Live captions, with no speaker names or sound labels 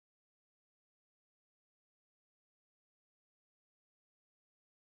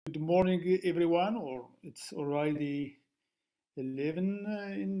Good morning, everyone, or it's already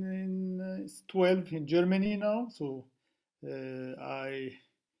 11 it's 12 in Germany now. So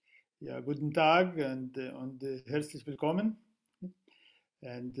ja, guten Tag und herzlich willkommen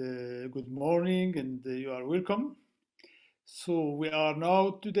and good morning and you are welcome. So we are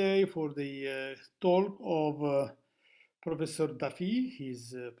now today for the talk of Professor Daafi.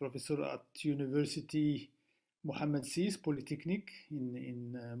 He's a professor at University Mohammed VI Polytechnic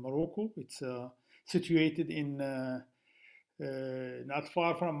in Morocco. It's situated in not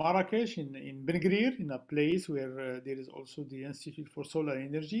far from Marrakesh in Ben Guerir, in a place where there is also the Institute for Solar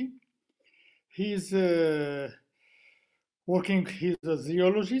Energy. He's working, he's a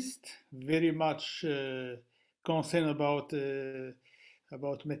geologist, very much concerned about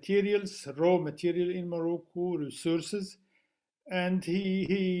materials, raw material in Morocco, resources, and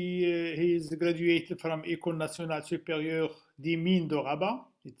he is graduated from École Nationale Supérieure des Mines de Rabat.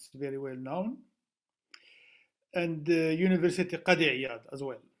 It's very well known, and University Qadi Iyad as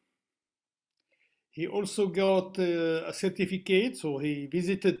well. He also got a certificate, so he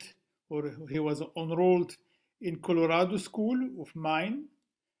visited or he was enrolled in Colorado School of Mine,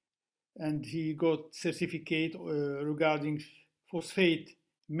 and he got certificate regarding phosphate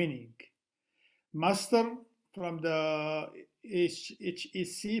mining. Master from the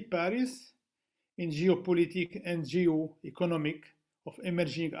HEC Paris in geopolitics and geoeconomic of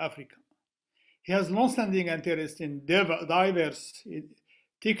emerging Africa. He has long-standing interest in diverse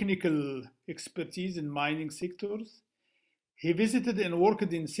technical expertise in mining sectors. He visited and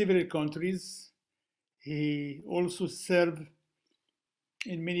worked in several countries. He also served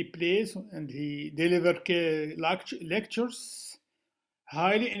in many places and he delivered lectures,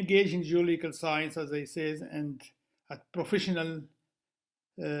 highly engaged in geological science, as I said, and at professional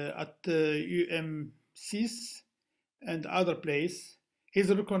at UMCs and other places. He is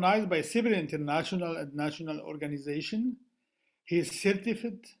recognized by several international and national organizations. He is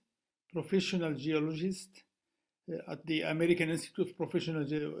certified professional geologist at the American Institute of Professional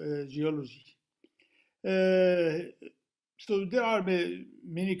Geology. So there are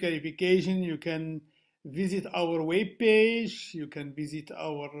many qualifications. You can visit our webpage. You can visit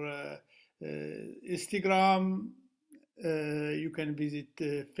our Instagram. You can visit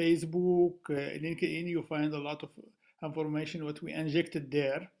Facebook, LinkedIn. You find a lot of information what we injected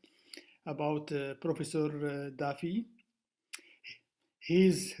there about Professor Daafi.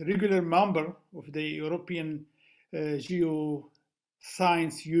 He's regular member of the European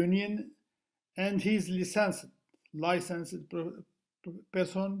Geoscience Union, and he's licensed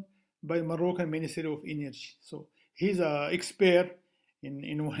person by Moroccan Ministry of Energy. So he's an expert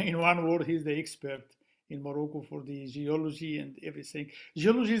in one word. He's the expert in Morocco for the geology and everything.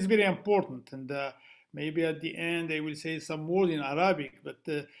 Geology is very important, and maybe at the end I will say some more in Arabic. But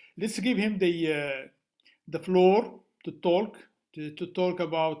let's give him the floor to talk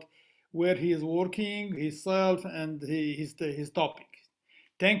about where he is working, himself, and his topic.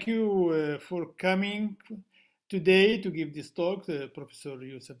 Thank you for coming today to give this talk, Professor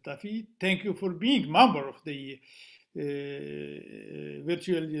Youssef Daafi. Thank you for being member of the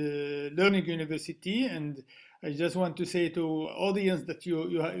virtual learning university, and I just want to say to audience that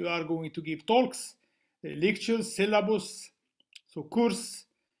you are going to give talks, lectures, syllabus, so course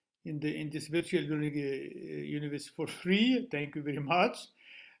in this virtual learning university for free. Thank you very much.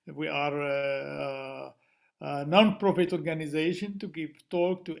 We are a non-profit organization to give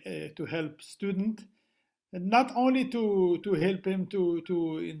talk to help student, and not only to help him to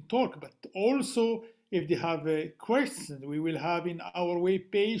talk, but also if they have a question, we will have in our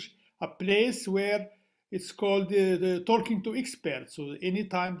webpage a place where it's called the talking to experts. So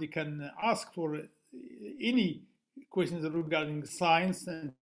anytime they can ask for any questions regarding science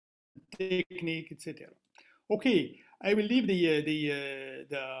and technique, etc. Okay, I will leave the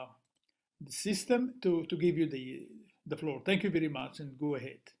system to give you the floor. Thank you very much, and go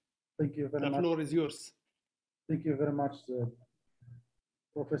ahead. Thank you very much. The floor is yours. Thank you very much,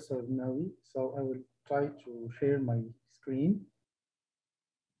 Professor Nawi. So I will try to share my screen.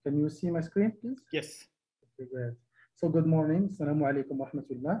 Can you see my screen, please? Yes. Okay, great. So good morning. Assalamu alaikum wa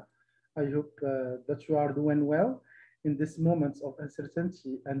rahmatullah. I hope that you are doing well in this moment of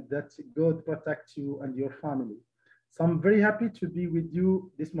uncertainty and that God protect you and your family. So I'm very happy to be with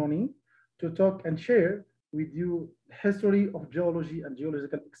you this morning to talk and share with you the history of geology and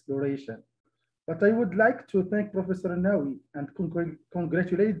geological exploration. But I would like to thank Professor Nawi and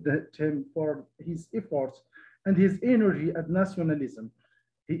congratulate him for his efforts and his energy and nationalism.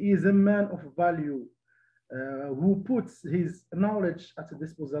 He is a man of value who puts his knowledge at the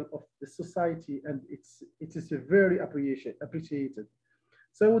disposal of the society, and it is very appreciated.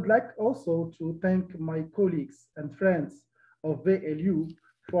 So I would like also to thank my colleagues and friends of VLU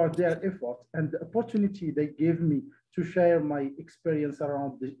for their effort and the opportunity they gave me to share my experience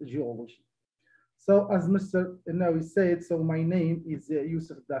around the geology. So as Mr. Nawi said, so my name is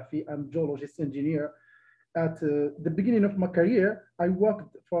Youssef Daafi. I'm geologist engineer. At the beginning of my career, I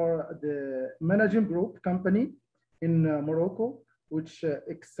worked for the managing group company in Morocco, which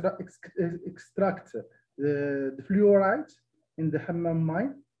extract the fluorite in the Hammam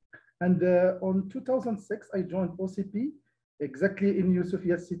mine. And on 2006, I joined OCP, exactly in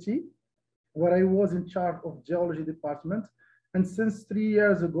Yusufia city, where I was in charge of geology department. And since 3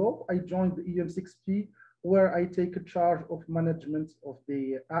 years ago, I joined the EM6P, where I take charge of management of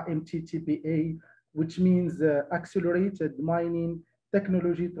the AMTTPA, which means Accelerated Mining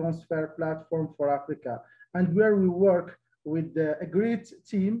Technology Transfer Platform for Africa, and where we work with a great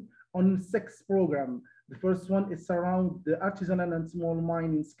team on 6 programs. The first one is around the artisanal and small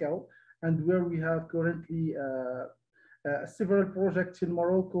mining scale, and where we have currently several projects in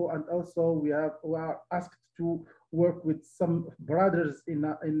Morocco, and also we are asked to work with some brothers in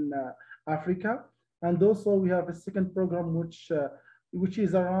Africa. And also we have a second program which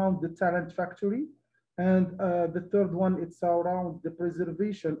is around the talent factory. And the third one, it's around the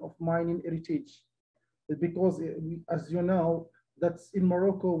preservation of mining heritage. Because as you know, that's in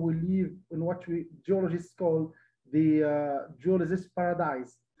Morocco, we live in what we geologists call the geologist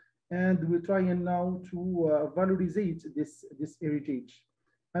paradise. And we're trying now to valorize this heritage.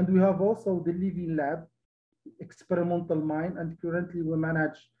 And we have also the living lab, experimental mine, and currently we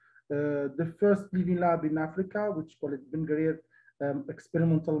manage the first living lab in Africa, which called it Benguerir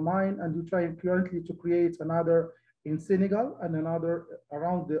experimental mine, and we try currently to create another in Senegal and another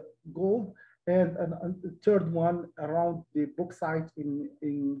around the gold, and a third one around the bauxite in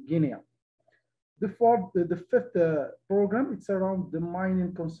Guinea. The fifth program, it's around the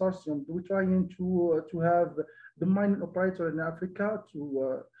mining consortium. We're trying to have the mining operator in Africa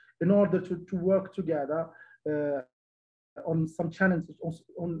in order to work together on some challenges,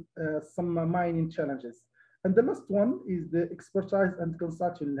 on some mining challenges. And the last one is the expertise and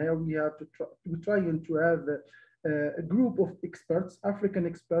consulting. Here we have we're trying to have a group of experts, African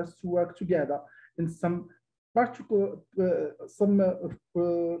experts, to work together in some particular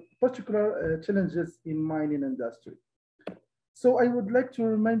challenges in mining industry. So I would like to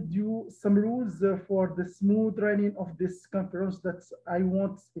remind you some rules for the smooth running of this conference that I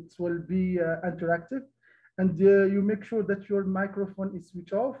want it will be interactive, and you make sure that your microphone is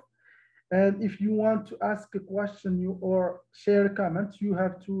switched off. And if you want to ask a question or share a comment, you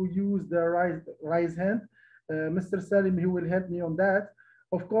have to use the raise hand. Mr. Salim, he will help me on that.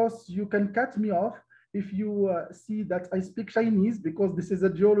 Of course, you can cut me off if you see that I speak Chinese, because this is a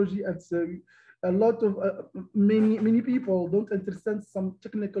geology and a lot of many people don't understand some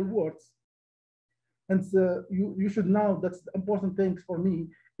technical words. And so you should know that's the important thing for me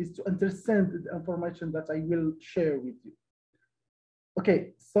is to understand the information that I will share with you.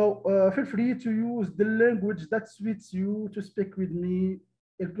 Okay, so feel free to use the language that suits you to speak with me.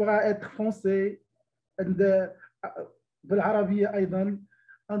 Il pourra être français and بالعربية أيضا,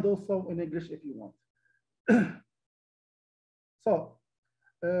 and also in English if you want. So,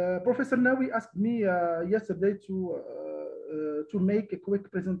 Professor Nawi asked me yesterday to make a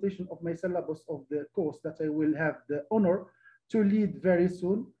quick presentation of my syllabus of the course that I will have the honor to lead very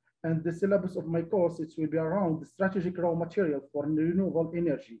soon. And the syllabus of my course, it will be around the strategic raw material for renewable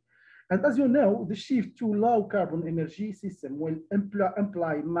energy. And as you know, the shift to low carbon energy system will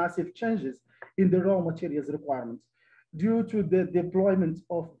imply massive changes in the raw materials requirements due to the deployment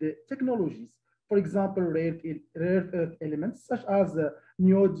of the technologies. For example, rare earth elements such as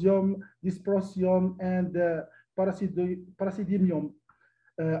neodymium, dysprosium, and praseodymium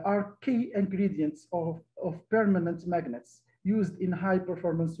are key ingredients of permanent magnets used in high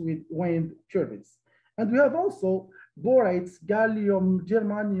performance wind turbines. And we have also borates, gallium,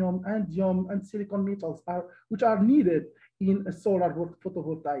 germanium, indium, and silicon metals which are needed in solar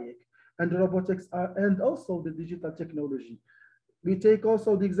photovoltaic and robotics and also the digital technology. We take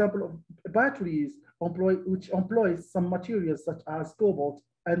also the example of batteries which employs some materials such as cobalt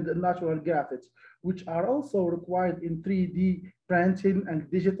and natural graphite, which are also required in 3D printing and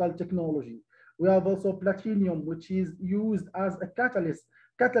digital technology. We have also platinum, which is used as a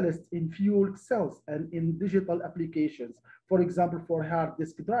catalyst in fuel cells and in digital applications, for example, for hard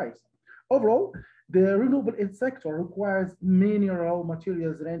disk drives. Overall, the renewable sector requires many raw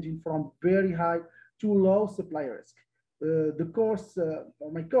materials ranging from very high to low supply risk.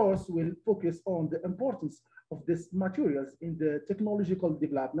 My course will focus on the importance of these materials in the technological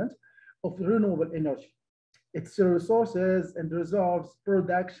development of renewable energy. its resources and reserves,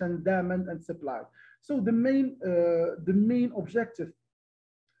 production, demand, and supply. So the main objective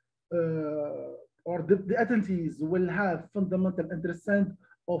or the entities will have fundamental understanding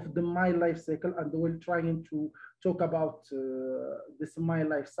of the mine life cycle, and we'll trying to talk about this mine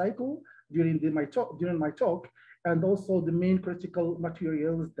life cycle during my talk, and also the main critical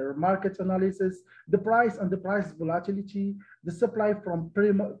materials, their market analysis, the price and the price volatility, the supply from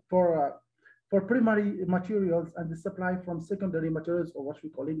for primary materials, and the supply from secondary materials, or what we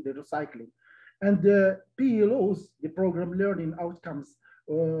call it the recycling. And the PLOs, the program learning outcomes,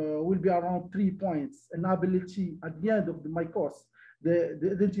 will be around 3 points. An ability at the end of my course,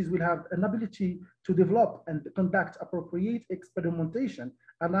 the entities will have an ability to develop and conduct appropriate experimentation,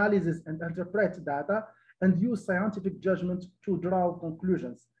 analysis, and interpret data, and use scientific judgment to draw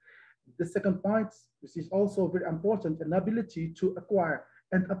conclusions. The second point, this is also very important, an ability to acquire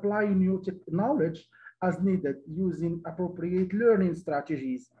and apply new knowledge as needed using appropriate learning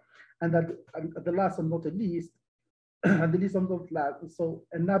strategies. And at the last and not the least, and the least and not last, so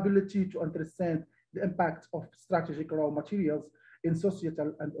an ability to understand the impact of strategic raw materials in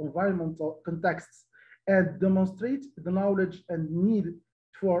societal and environmental contexts and demonstrate the knowledge and need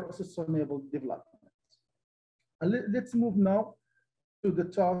for sustainable development. Let's move now to the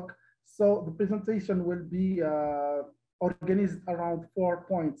talk. So the presentation will be organized around 4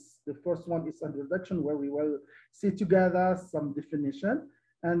 points. The first one is introduction, where we will see together some definition.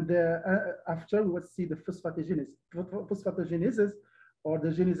 And after we will see the phosphatogenesis, or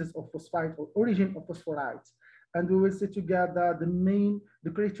the genesis of phosphate, or origin of phosphorites. And we will see together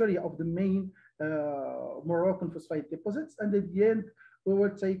the criteria of the main Moroccan phosphate deposits. And at the end, we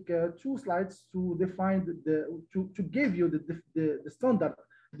will take 2 slides to define to give you the standard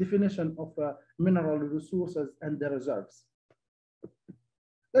definition of mineral resources and the reserves.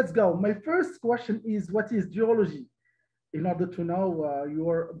 Let's go. My first question is, what is geology? In order to know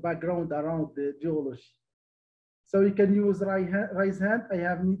your background around the geology. So you can use raise hand. I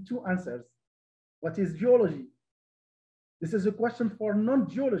have need 2 answers. What is geology? This is a question for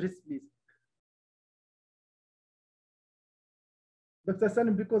non-geologists, please. Dr.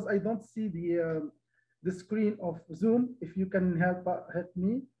 Salim, because I don't see the screen of Zoom, if you can help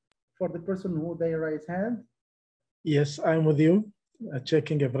me for the person who they raise hand. Yes, I'm with you,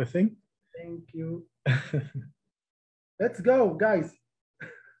 checking everything. Thank you. Let's go, guys.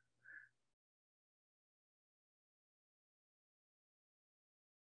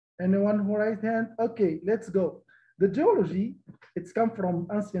 Anyone who raised hand? Okay, let's go. The geology, it's come from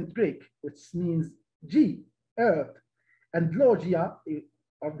ancient Greek, which means G, earth, and logia,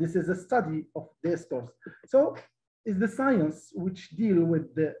 or this is a study of this course. So it's the science which deal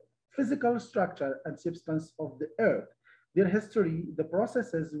with the physical structure and substance of the earth, their history, the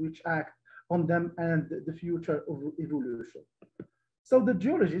processes which act on them, and the future of evolution. So the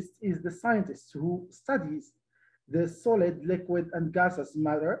geologist is the scientist who studies the solid, liquid, and gaseous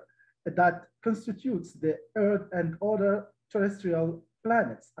matter that constitutes the Earth and other terrestrial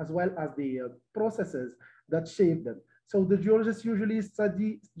planets, as well as the processes that shape them. So the geologists usually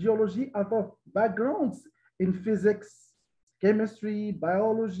study geology out of backgrounds in physics, chemistry,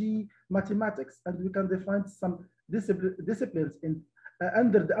 biology, mathematics, and we can define some disciplines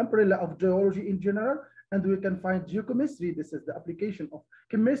under the umbrella of geology in general, and we can find geochemistry. This is the application of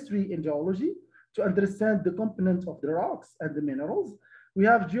chemistry in geology to understand the components of the rocks and the minerals. We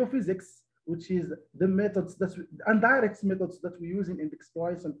have geophysics, which is the methods indirect methods that we use in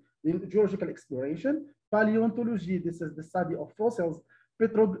exploration, in geological exploration. Paleontology, this is the study of fossils.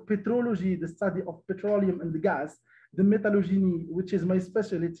 Petrology, the study of petroleum and the gas. The metallurgy, which is my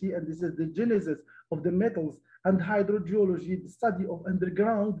specialty, and this is the genesis of the metals. And hydrogeology, the study of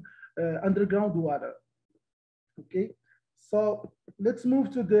underground water. Okay, so let's move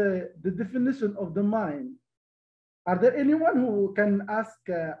to the definition of the mine. Are there anyone who can ask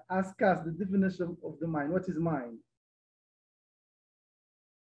us the definition of the mine? What is mine?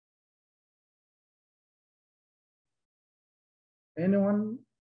 Anyone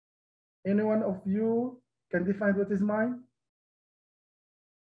of you can define what is mine?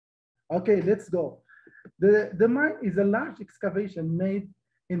 Okay, let's go. The mine is a large excavation made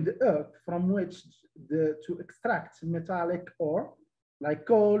in the earth from which to extract metallic ore like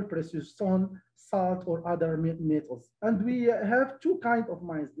coal, precious stone, salt, or other metals. And we have 2 kinds of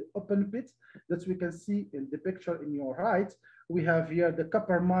mines: the open pit that we can see in the picture in your right. We have here the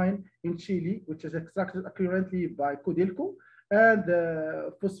copper mine in Chile, which is extracted currently by Codelco, and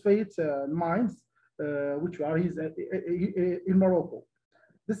the phosphate mines, which are in Morocco.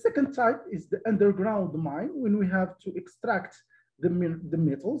 The second type is the underground mine, when we have to extract the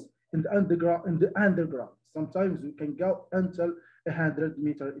metals in the underground. Sometimes we can go until 100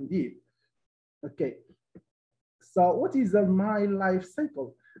 meters in deep. Okay. So what is the mine life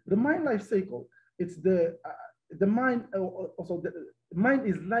cycle? The mine life cycle, it's the mine, also the mine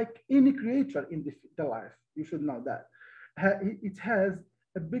is like any creature in the life. You should know that. It has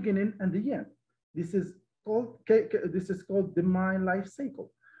a beginning and the end. This is called the mine life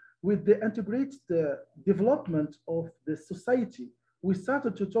cycle. With the integrated development of the society, we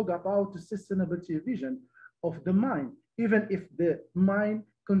started to talk about the sustainability vision of the mine, even if the mine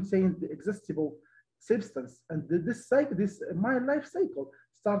contains the existable substance. And this mine life cycle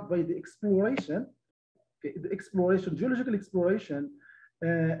starts by the exploration, geological exploration,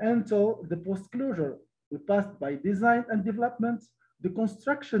 until the post-closure. We passed by design and development, the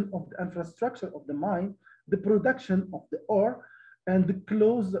construction of the infrastructure of the mine, the production of the ore, and the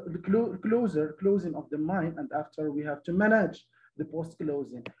closing of the mine. And after, we have to manage the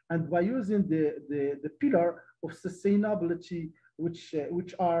post-closing. And by using the pillar of sustainability, which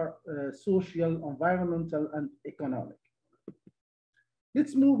are social, environmental, and economic.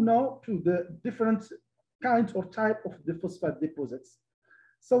 Let's move now to the different kinds or type of the phosphate deposits.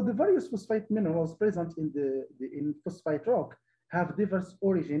 So the various phosphate minerals present in phosphate rock have diverse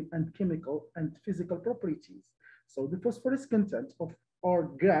origin and chemical and physical properties. So the phosphorus content of our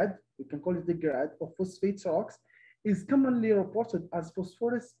grade, we can call it the grade of phosphate rocks, is commonly reported as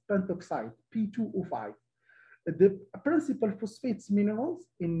phosphorus pentoxide, P2O5. The principal phosphates minerals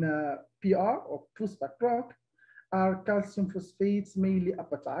in PR or phosphate rock are calcium phosphates, mainly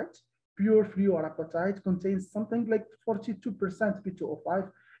apatite. Pure fluorapatite contains something like 42%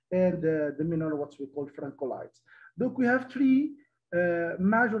 P2O5, and the mineral what we call francolite. Look, we have three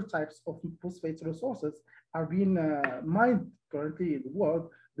major types of phosphate resources are being mined currently in the world.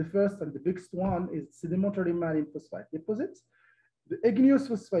 The first and the biggest one is sedimentary marine phosphate deposits, the igneous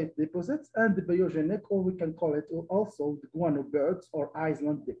phosphate deposits, and the biogenic, or we can call it also the guano birds or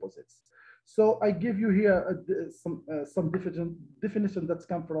island deposits. So I give you here some definition that's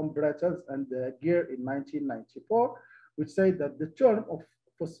come from Brettels and Gear in 1994, which say that the term of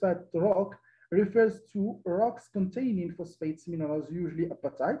phosphate rock refers to rocks containing phosphates minerals, usually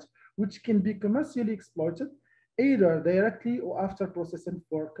apatite, which can be commercially exploited either directly or after processing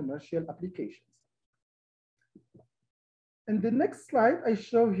for commercial applications. In the next slide, I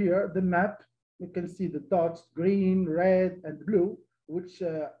show here the map. You can see the dots, green, red, and blue, which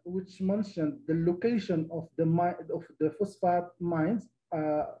mention the location of the phosphate mines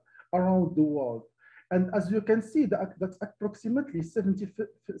around the world. And as you can see, that's approximately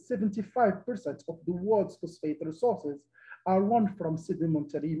 75% of the world's phosphate resources are won from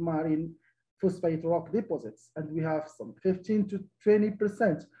sedimentary marine phosphate rock deposits. And we have some 15 to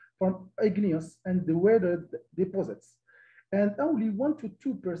 20% from igneous and the weathered deposits. And only 1 to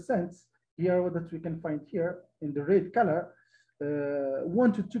 2% here that we can find here in the red color,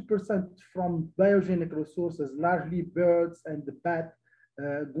 1 to 2% from biogenic resources, largely birds and the bat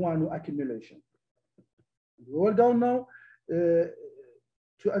guano accumulation. We will go now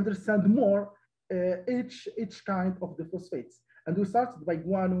to understand more each kind of the phosphates. And we start by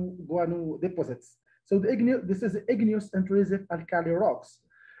guano deposits. So this is igneous intrusive alkali rocks,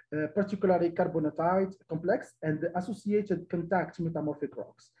 particularly carbonatite complex and the associated contact metamorphic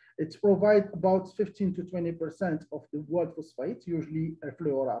rocks. It provides about 15 to 20% of the world phosphate, usually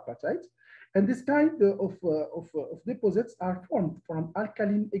fluorapatite. And this kind of deposits are formed from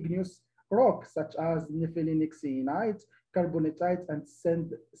alkaline igneous rocks such as nephelinic syenite, carbonatite, and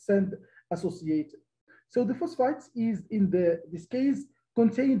sand associated. So the phosphates is in this case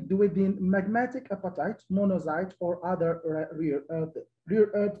contained within magmatic apatite, monazite, or other rare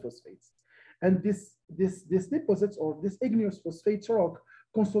earth phosphates. And this deposits or this igneous phosphate rock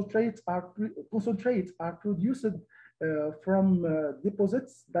concentrates are produced from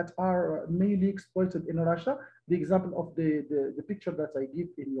deposits that are mainly exploited in Russia. The example of the picture that I give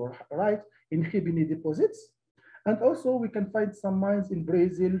in your right in Khibini deposits. And also we can find some mines in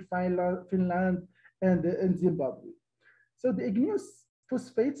Brazil, Finland, and in Zimbabwe. So the igneous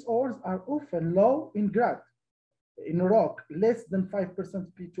phosphates ores are often low in grade, in rock, less than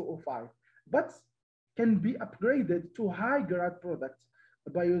 5% P2O5, but can be upgraded to high grade products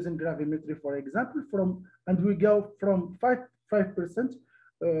by using gravimetry, for example, and we go from 5%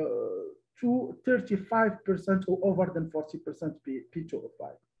 to 35% or over than 40%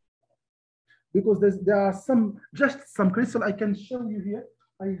 P2O5. Because there are just some crystal I can show you here.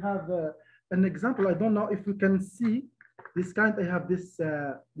 I have an example. I don't know if you can see this kind. I have this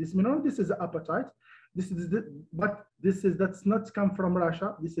mineral. This is apatite. That's not come from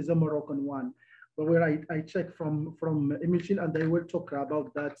Russia. This is a Moroccan one. where I check from Emilchin, and I will talk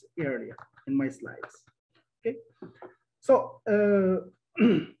about that area in my slides. Okay, so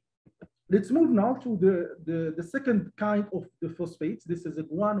let's move now to the second kind of the phosphates. This is the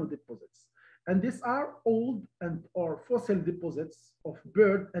guano deposits. And these are old and or fossil deposits of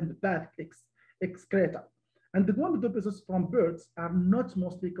bird and bat excreta. And the guano deposits from birds are not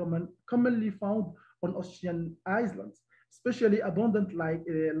mostly commonly found on ocean islands, especially abundant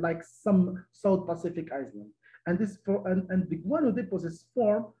like some South Pacific islands. And the guano deposits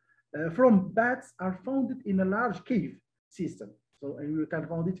from bats are found in a large cave system. So you can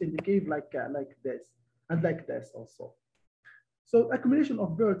find it in the cave like this, and like this also. So accumulation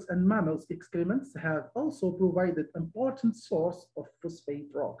of birds and mammals excrements have also provided important source of phosphate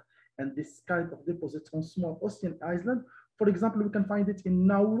rock. And this kind of deposits on small ocean island, for example, we can find it in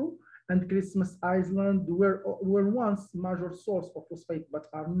Nauru and Christmas Island, were once major source of phosphate, but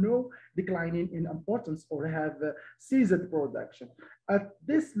are now declining in importance or have ceased production. At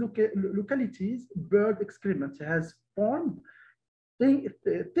these localities, bird excrement has formed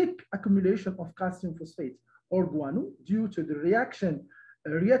thick accumulation of calcium phosphate or guano due to the reaction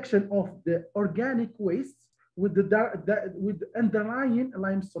of the organic wastes with the underlying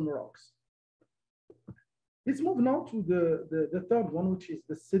limestone rocks. Let's move now to the third one, which is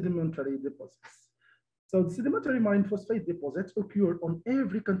the sedimentary deposits. So the sedimentary marine phosphate deposits occur on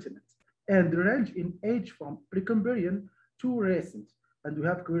every continent and range in age from Precambrian to recent. And we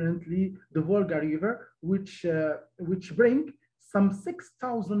have currently the Volga River, which bring some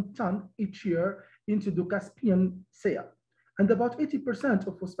 6,000 tons each year into the Caspian Sea. And about 80%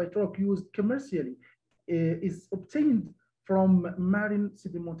 of phosphate rock used commercially is obtained from marine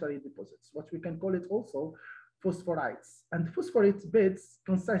sedimentary deposits, what we can call it also phosphorites. And phosphorite beds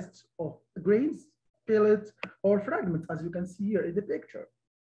consist of grains, pellets, or fragments, as you can see here in the picture.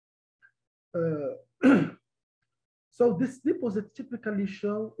 So this deposit typically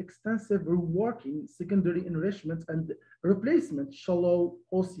show extensive reworking, secondary enrichment, and replacement shallow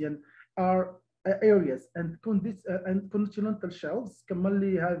ocean areas, and continental shelves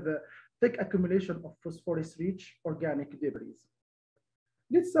commonly have a thick accumulation of phosphorus-rich organic debris.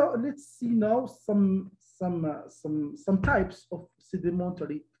 Let's see now some types of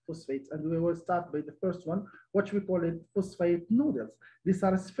sedimentary phosphates, and we will start by the first one, what we call it phosphate noodles. These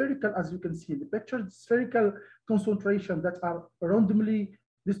are spherical, as you can see in the picture, spherical concentration that are randomly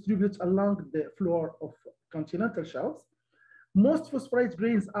distributed along the floor of continental shelves. Most phosphorite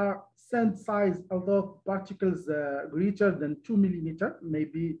grains are sand size, although particles greater than 2 millimeter may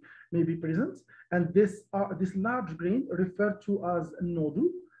be present. And this large grain referred to as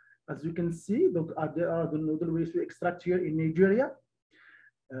nodule. As you can see, there are the nodule which we extract here in Nigeria,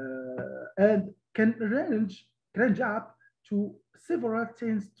 and can range up to several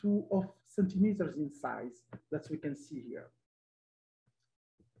tens of centimeters in size, that we can see here.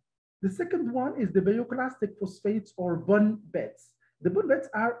 The second one is the bioclastic phosphates or bun beds. The bun beds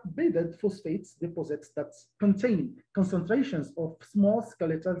are bedded phosphates deposits that contain concentrations of small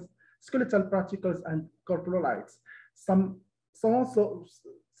skeletal particles and coprolites. Some also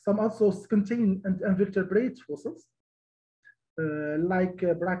contain invertebrate fossils like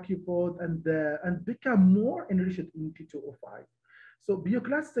brachiopods and become more enriched in P2O5. So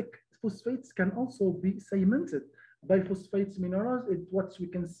bioclastic phosphates can also be cemented by phosphate minerals. It's what we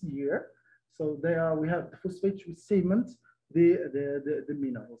can see here. So we have the phosphates which cement the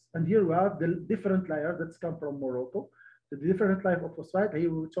minerals. And here we have the different layers that come from Morocco. The different layer of phosphate. Here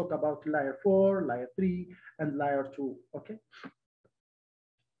we will talk about layer 4, layer 3, and layer 2. Okay.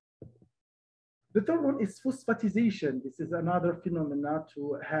 The third one is phosphatization. This is another phenomenon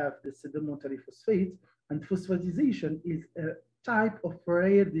to have the sedimentary phosphate. And phosphatization is a type of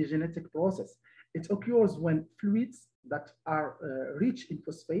rare genetic process. It occurs when fluids that are rich in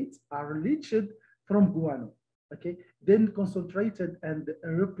phosphates are leached from guano, okay? Then concentrated and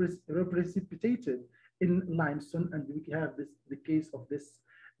reprecipitated in limestone. And we have the case of this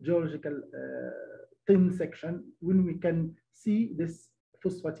geological thin section when we can see this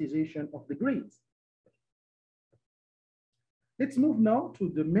phosphatization of the grains. Let's move now to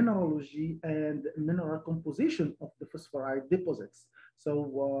the mineralogy and mineral composition of the phosphorite deposits.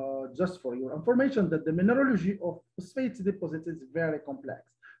 So just for your information, that the mineralogy of phosphate deposits is very complex.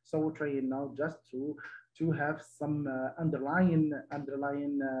 So we're trying now just to have some underlying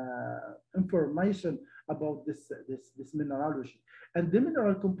information about this mineralogy. And the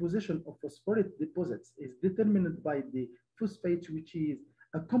mineral composition of phosphorite deposits is determined by the phosphate, which is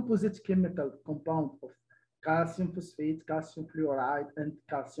a composite chemical compound of calcium phosphate, calcium fluoride, and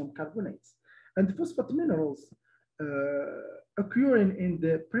calcium carbonates. And phosphate minerals occurring in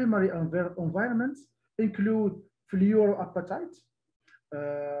the primary environments include fluoroapatite,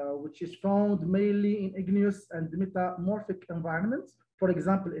 which is found mainly in igneous and metamorphic environments, for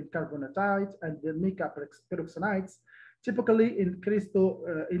example, in carbonatite and the mica pyroxenites, typically in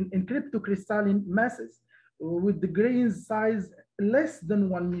cryptocrystalline masses with the grain size less than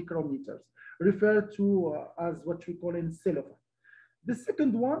 1 micrometers, referred to as what we call in cellophane. The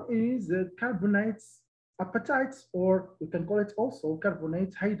second one is carbonates apatites, or we can call it also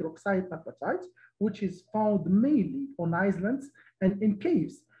carbonate hydroxide apatite, which is found mainly on islands and in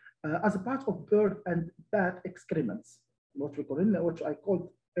caves as a part of bird and bat excrements, which I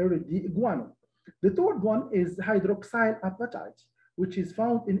called already iguana. The third one is hydroxyl apatite, which is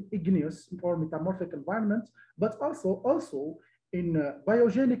found in igneous or metamorphic environments, but also in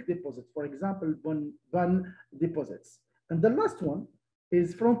biogenic deposits, for example, bun deposits. And the last one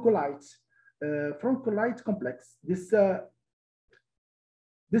is froncolite complex. This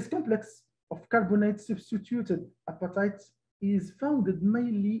complex of carbonate substituted apatite is found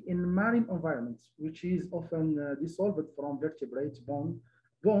mainly in marine environments, which is often dissolved from vertebrate bones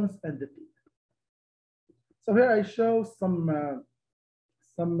and the teeth. So here I show some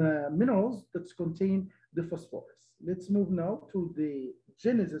minerals that contain the phosphorus. Let's move now to the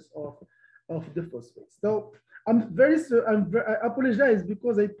genesis of the phosphates. So I apologize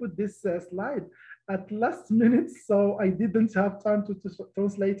because I put this slide at last minute, so I didn't have time to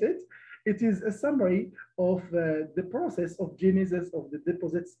translate it. It is a summary of the process of genesis of the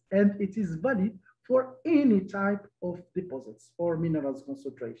deposits, and it is valid for any type of deposits or minerals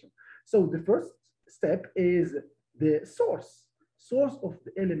concentration. So the first step is the source of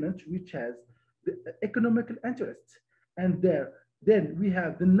the element which has the economical interest. And then we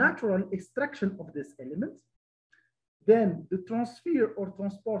have the natural extraction of this element, then the transfer or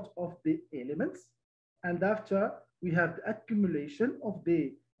transport of the elements, and after we have the accumulation of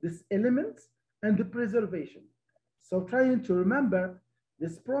this element and the preservation. So trying to remember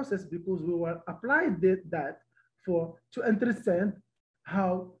this process because we will apply that to understand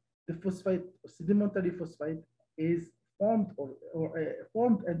how the phosphate, sedimentary phosphate, is formed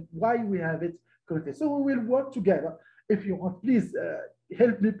formed and why we have it correctly. So we will work together. If you want, please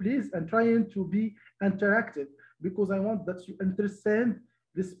help me, please, and trying to be interactive because I want that you understand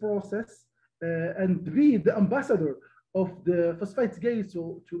this process and be the ambassador of the phosphate gate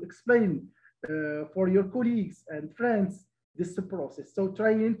to explain for your colleagues and friends this process. So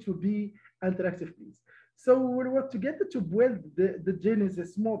trying to be interactive, please. So we'll work together to build the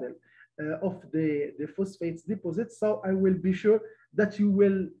genesis model of the phosphates deposit. So I will be sure that you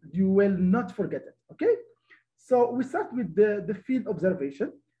will not forget it. Okay. So we start with the field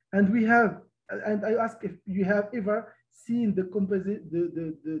observation, and we have, and I ask if you have ever seen the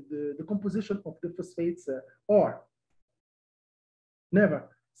composition of the phosphates ore. Never.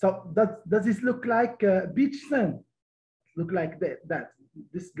 So does this look like beach sand? Look like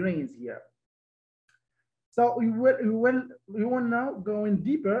this grains here. So we will now go in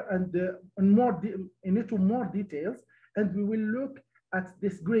deeper and into more details, and we will look at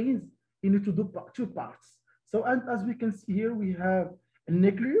these grains into two parts. So, and as we can see here, we have a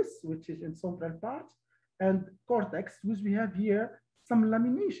nucleus, which is in central part, and cortex, which we have here some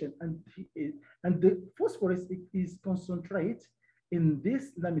lamination, and the phosphorus is concentrate in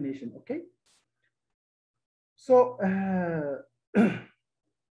this lamination. Okay. So,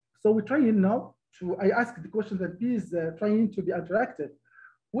 so we're trying now to. I ask the question that is trying to be interactive.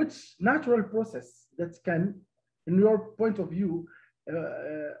 Which natural process that can, in your point of view,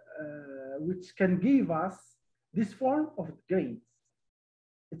 which can give us this form of grains?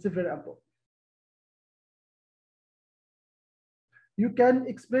 It's a very important. You can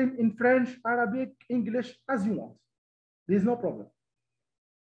explain in French, Arabic, English, as you want. There's no problem.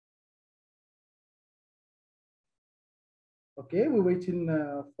 Okay, we're waiting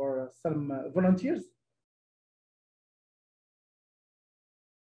for some volunteers.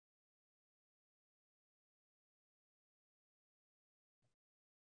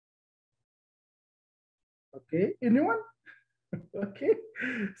 Okay, anyone? Okay,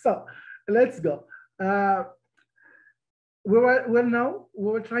 so let's go. We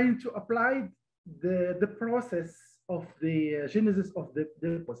were trying to apply the process of the genesis of the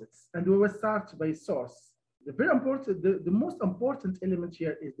deposits, and we will start by source. The very important, the most important element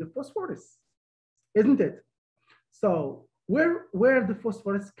here is the phosphorus, isn't it? So where the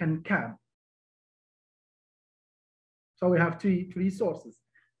phosphorus can come? So we have three sources.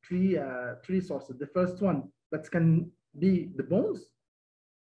 Three sources. The first one that can be the bones,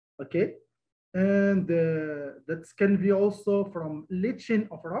 okay, and that can be also from leaching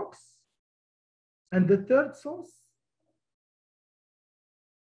of rocks. And the third source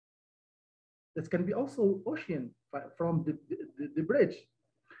That can be also ocean from the bridge.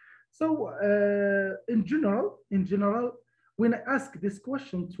 So in general, when I ask this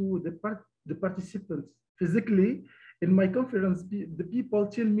question to the participants physically in my conference, the people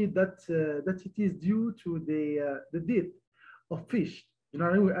tell me that that it is due to the death of fish.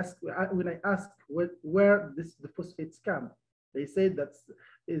 Generally, when I ask where the phosphates come, they say that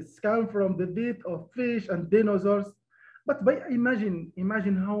it's come from the death of fish and dinosaurs. But by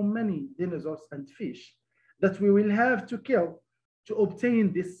imagine how many dinosaurs and fish that we will have to kill to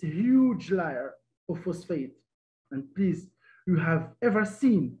obtain this huge layer of phosphate. And please, you have ever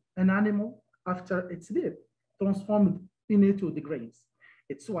seen an animal after its death transformed into the grains?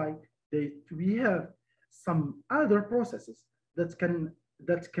 It's why we have some other processes that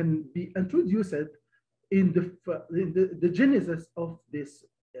can be introduced in the genesis of this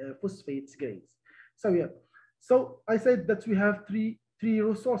phosphate grains. So yeah, so I said that we have three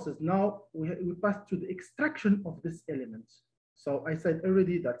resources. Now we pass to the extraction of this element. So I said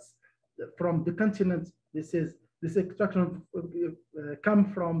already that's from the continent. This extraction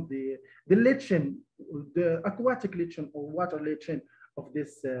come from the lichen, the aquatic lichen or water lichen of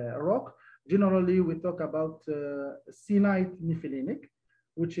this rock. Generally, we talk about Sinite nephelinic,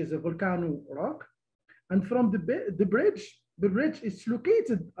 which is a volcano rock. And from the bridge is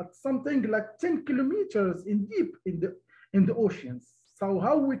located at something like 10 kilometers in deep in the oceans. So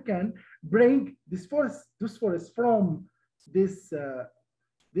how we can bring this forest from this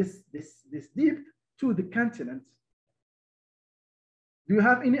deep to the continent? Do you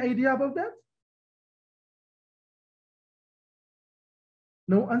have any idea about that?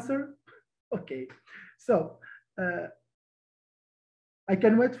 No answer? Okay, so I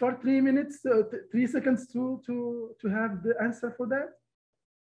can wait for 3 minutes, 3 seconds to have the answer for that.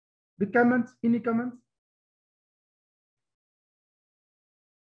 The comments, any comments?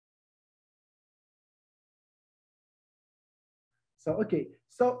 So, okay,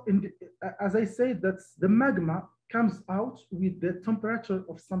 so as I said, that's the magma comes out with the temperature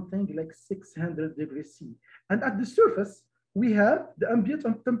of something like 600 degrees C. And at the surface, we have the ambient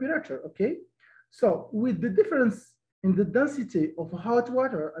temperature, okay? So with the difference in the density of hot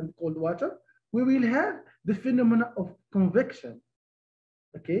water and cold water, we will have the phenomena of convection,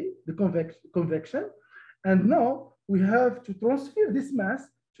 okay? The convection. And now we have to transfer this mass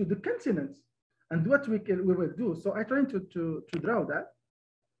to the continent. And what we will do, so I try to draw that.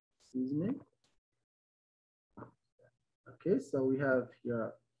 Excuse me. Okay, so we have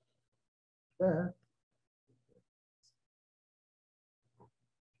here that.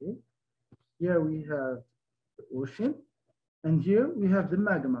 Okay, here we have the ocean, and here we have the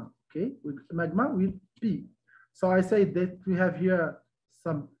magma. Okay, with magma with P. So I say that we have here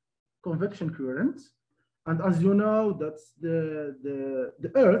some convection currents, and as you know, that's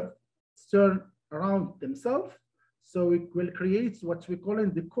the Earth turn around themselves, so it will create what we call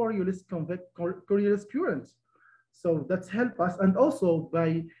in the Coriolis currents. So that's help us, and also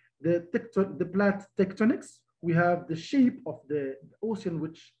by the plate tectonics, we have the shape of the ocean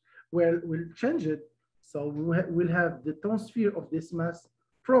which will change it. So we'll have the transfer of this mass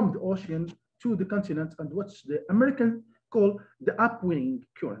from the ocean to the continent, and what the Americans call the upwelling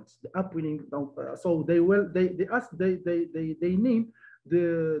currents. The upwelling. So they name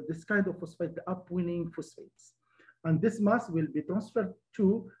this kind of phosphate the upwelling phosphates, and this mass will be transferred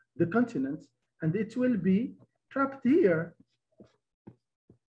to the continent, and it will be trapped here.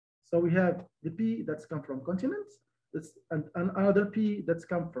 So we have the P that's come from continents, and another P that's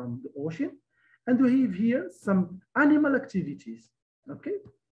come from the ocean, and we have here some animal activities. Okay,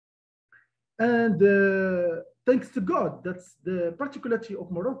 and thanks to God, that's the particularity of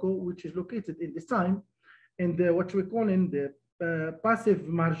Morocco, which is located in this time in the what we call in the passive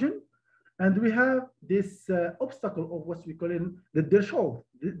margin, and we have this obstacle of what we call in the threshold,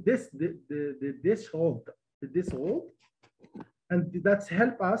 the threshold, and that's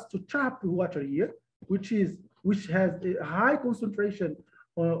help us to trap water here, which has a high concentration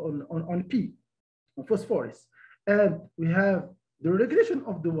on P, on phosphorus, and we have the regulation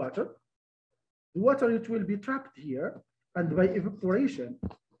of the water. The water it will be trapped here, and by evaporation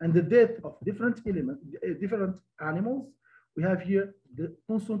and the death of different elements, different animals, we have here the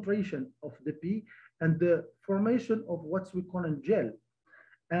concentration of the P and the formation of what we call in gel.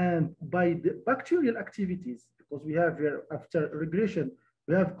 And by the bacterial activities, because we have here after regression,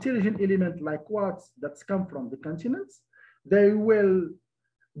 we have tertiary element like quartz that's come from the continents. They will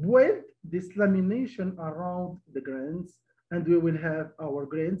weld this lamination around the grains, and we will have our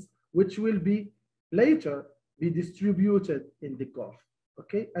grains, which will be later be distributed in the Gulf,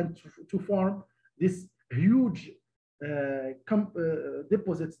 okay? And to form this huge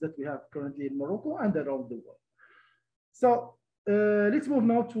deposits that we have currently in Morocco and around the world. So let's move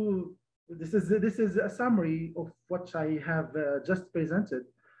now to this is a summary of what I have just presented.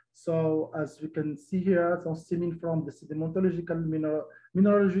 So as we can see here, so stemming from the sedimentological,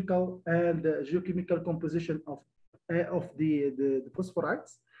 mineralogical, and geochemical composition of the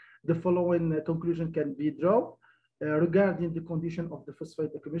phosphorites, the following conclusion can be drawn regarding the condition of the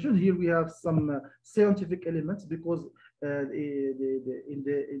phosphate accumulation. Here we have some scientific elements because in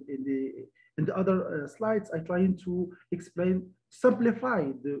the other slides, I trying to explain,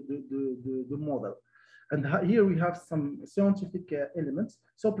 simplify the model. And here we have some scientific elements.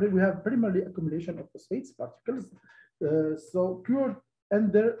 So we have primarily accumulation of phosphates particles. So pure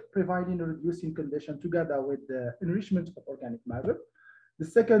and they're providing a reducing condition together with the enrichment of organic matter. The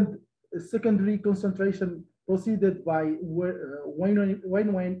secondary concentration proceeded by wine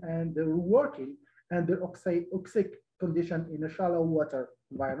and the reworking and the oxic condition in a shallow water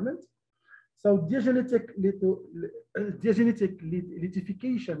environment. So diagenetic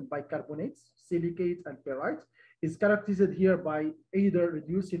lithification by carbonates, silicate, and pyrite is characterized here by either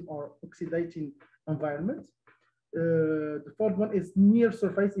reducing or oxidating environment. The fourth one is near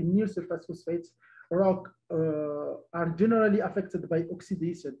surface. In near surface phosphates, rock are generally affected by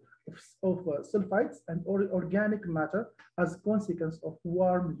oxidation of sulfides and organic matter as a consequence of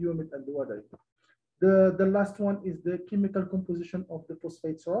warm, humid, and watering. The last one is the chemical composition of the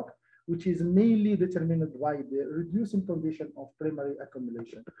phosphate rock, which is mainly determined by the reducing condition of primary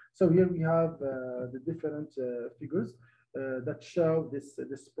accumulation. So here we have the different figures that show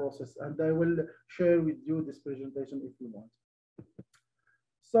this process, and I will share with you this presentation if you want.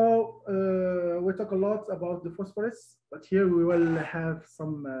 So we talk a lot about the phosphorus, but here we will have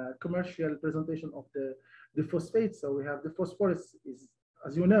some commercial presentation of the phosphate. So we have the phosphorus is,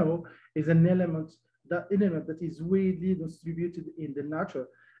 as you know, is an element that is widely distributed in the nature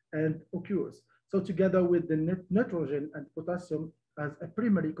and occurs. So together with the nitrogen and potassium as a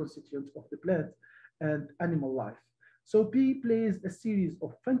primary constituent of the plant and animal life. So P plays a series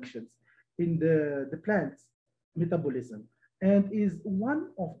of functions in the plant's metabolism and is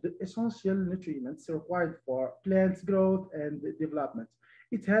one of the essential nutrients required for plants' growth and development.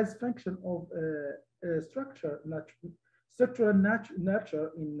 It has function of structural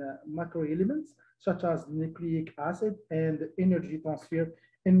nature in macroelements such as nucleic acid and energy transfer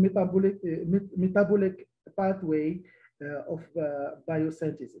in metabolic pathway of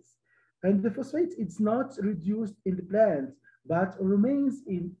biosynthesis. And the phosphate is not reduced in the plant, but remains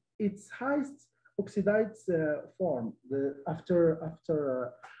in its highest oxidized form after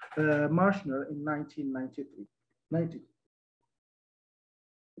Marshner in 1990.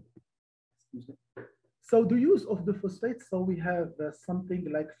 So the use of the phosphate, so we have something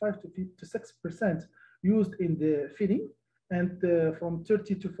like 5 to 6% used in the feeding, and from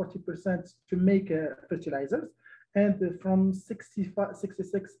 30 to 40% to make fertilizers, and from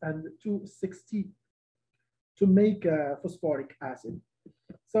 66 and to 60 to make phosphoric acid.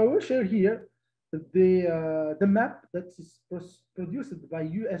 So I will share here the map that is produced by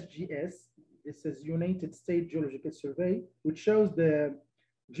USGS. This is United States Geological Survey, which shows the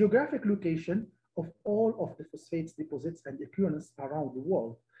geographic location of all of the phosphates deposits and occurrence around the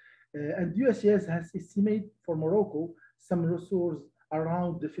world. And USGS has estimated for Morocco some resource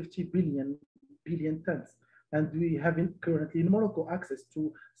around the 50 billion tons. And we have currently in Morocco access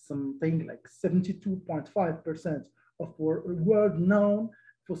to something like 72.5% of world-known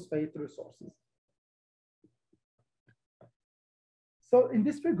phosphate resources. So in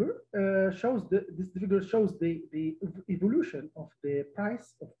this figure shows the evolution of the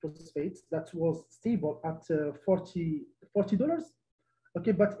price of phosphates that was stable at $40.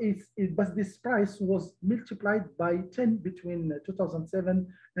 Okay, but this price was multiplied by 10 between 2007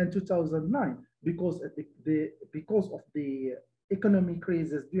 and 2009 because of the economic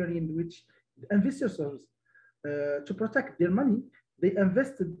crisis during which investors, to protect their money, they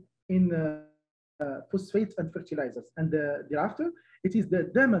invested in phosphates and fertilizers, and thereafter it is the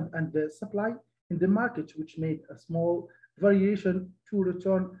demand and the supply in the market which made a small variation to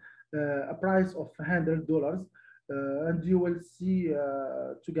return a price of $100. And you will see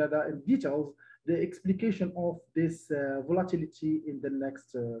together in details the explication of this volatility in the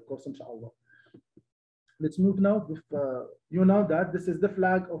next course, inshallah. Let's move now with, you know that this is the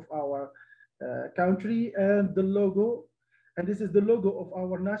flag of our country and the logo, and this is the logo of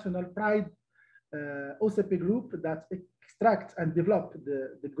our national pride OCP group that extract and develop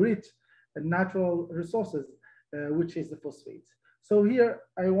the great natural resources, which is the phosphate. So here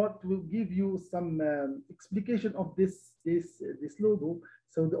I want to give you some explication of this logo.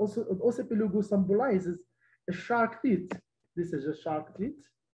 So the OCP logo symbolizes a shark teeth. This is a shark teeth.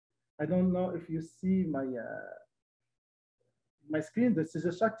 I don't know if you see my screen. This is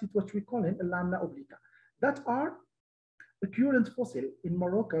a shark teeth, what we call it, a lamina obliqua, that are a current fossil in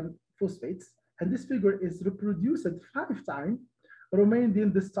Moroccan phosphates. And this figure is reproduced 5 times, remained in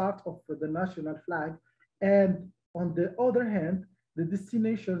the start of the national flag. And on the other hand, the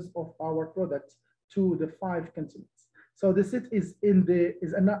destinations of our products to the 5 continents. So the set is in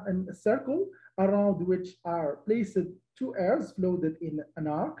a circle around which are placed 2 airs floated in an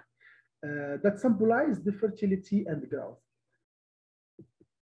arc that symbolize the fertility and growth.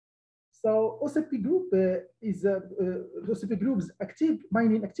 So OCP group OCP group's active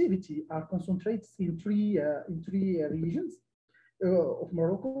mining activity are concentrated in three regions of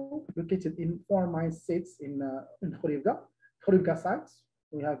Morocco, located in 4 mine sites in Khouribga sites.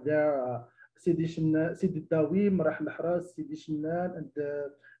 We have there Sidi Daafi, Marah al-Ahraz, Sidi Shinnan, and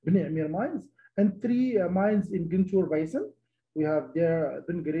Bni Amir mines, and 3 mines in Gintour Basin. We have there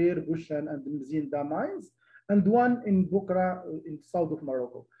Ben Guerir, Bushan, and Mzinda mines, and 1 in Bukra in south of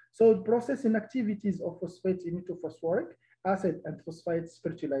Morocco. So processing activities of phosphate into phosphoric acid and phosphate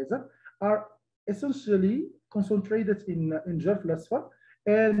fertilizer are essentially concentrated in Jarf al-Asfar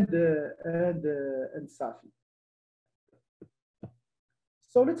and Safi.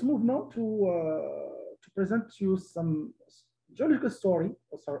 So let's move now to present you some geological story,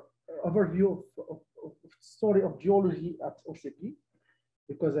 or overview of story of geology at OCP,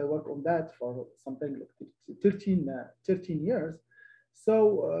 because I work on that for something like 13 years.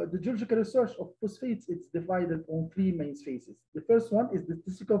 So the geological research of phosphates is divided on 3 main phases. The first one is the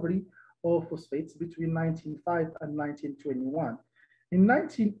discovery of phosphates between 1905 and 1921. In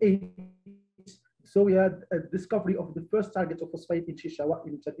 1908, so we had a discovery of the first target of phosphate in Shishawa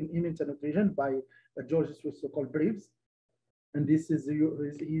in internet region by a geologist who called Breves. And this is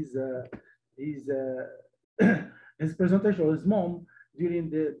his presentation of his mom during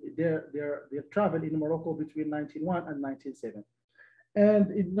their travel in Morocco between 1901 and 1907.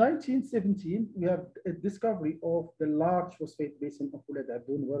 And in 1917, we have a discovery of the large phosphate basin of Ouled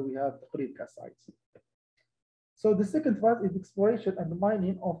Abdoun, where we have the Khouribga sites. So the second part is exploration and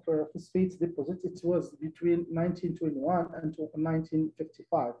mining of phosphate deposits. It was between 1921 and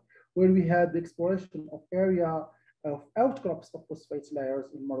 1955, where we had the exploration of area of outcrops of phosphate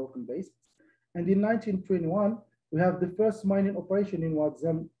layers in Moroccan basins. And in 1921, we have the first mining operation in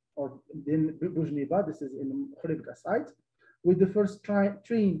Ouarzem, or in Boujniba, this is in Khouribga site, with the first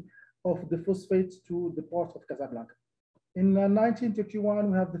train of the phosphates to the port of Casablanca. In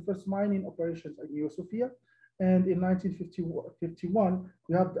 1931, we have the first mining operations at Youssefia. And in 1951,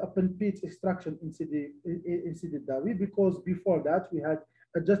 we have the open pit extraction in Sidi Daafi, because before that, we had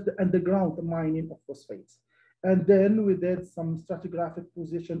just the underground mining of phosphates. And then we did some stratigraphic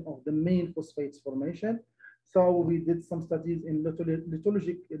position of the main phosphates formation. So we did some studies in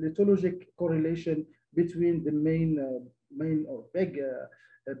lithologic correlation between the main or big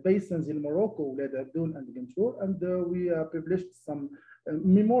basins in Morocco, Ouled Abdoun and Gintour, and we published some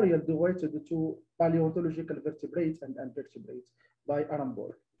memorial devoted to paleontological vertebrates and invertebrates by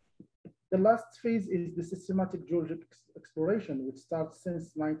Arambol. The last phase is the systematic geologic exploration, which starts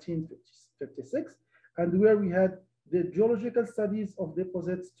since 1956, and where we had the geological studies of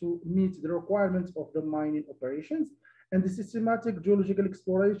deposits to meet the requirements of the mining operations, and the systematic geological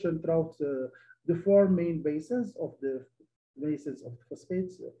exploration throughout the 4 main basins of the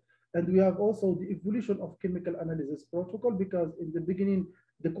phosphates. And we have also the evolution of chemical analysis protocol, because in the beginning,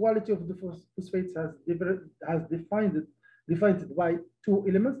 the quality of the phosphates has defined by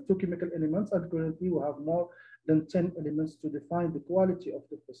 2 chemical elements, and currently we have more than 10 elements to define the quality of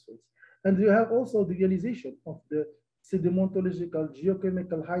the phosphates. And we have also the realization of the sedimentological,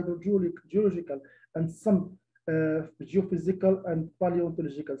 geochemical, hydrogeological, and some geophysical and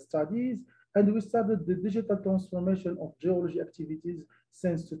paleontological studies. And we started the digital transformation of geology activities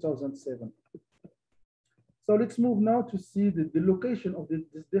since 2007. So let's move now to see the location of these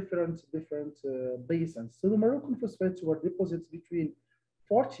different basins. So the Moroccan phosphates were deposits between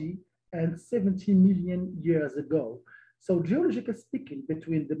 40 and 70 million years ago. So geologically speaking,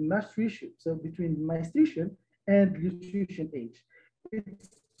 between the Maastrichtian, so between Maastrichtian and Lithuanian age, it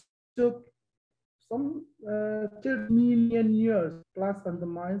took some 30 million years plus and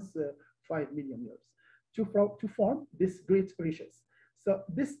minus 5 million years to form this great riches. So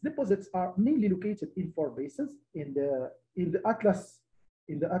these deposits are mainly located in 4 basins in the Atlas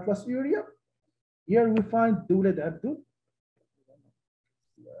area. Here we find the Ouled Abdoun.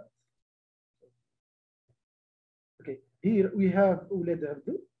 Okay, here we have Ouled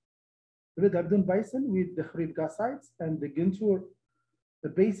Abdoun basin with the Khouribga sites and the Gintour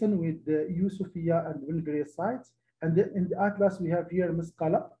basin with the Yusufia and Wilgria sites. And in the atlas, we have here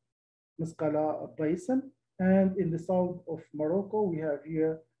Mesqala Basin. And in the south of Morocco, we have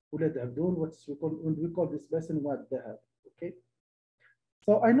here Ouled Abdoul, we call this basin Wad Dahab. Okay.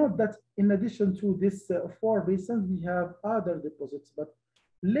 So I note that in addition to these 4 basins, we have other deposits, but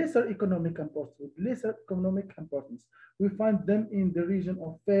lesser economic importance. We find them in the region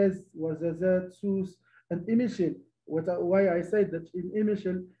of Fez, Ouarzazate, Sousse, and Imishil. Why I say that in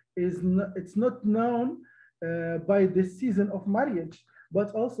Imishil it's not known by the season of marriage,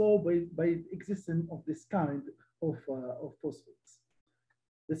 but also by the existence of this kind of phosphates.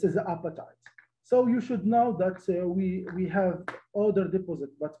 This is the appetite. So you should know that we have other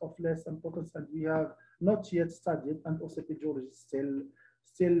deposits, but of less importance, and we have not yet studied, and OCP geology still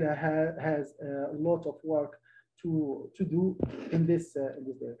has a lot of work to do in this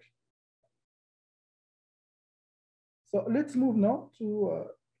direction. So let's move now to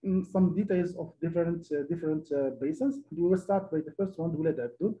some details of different basins. We will start by the first one, Ouled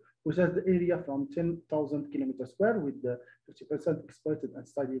Abdoul, which has the area from 10,000 kilometers square with the 50% exploited and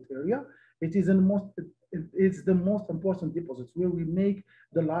studied area. It is the most important deposits where we make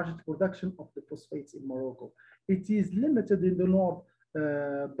the largest production of the phosphates in Morocco. It is limited in the north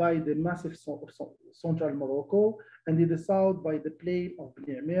by the massive central Morocco, and in the south by the plain of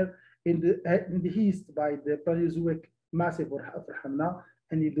Niamey, in the east by the Paleozoic massive of Hamna,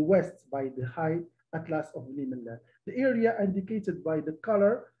 and in the west by the high atlas of Limela. The area indicated by the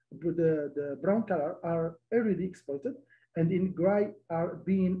color, the brown color, are already exploited, and in gray are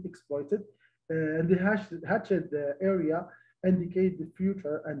being exploited. The hatched area indicate the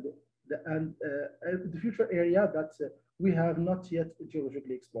future and the future area that we have not yet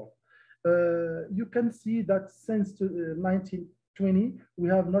geologically explored. You can see that since 1920, we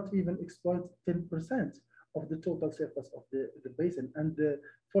have not even explored 10% of the total surface of the basin, and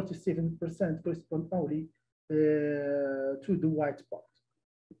 47% correspond only to the white part.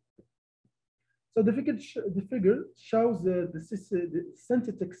 So the figure shows the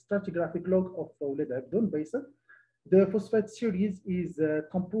synthetic stratigraphic log of Ouled Abdoul basin. The phosphate series is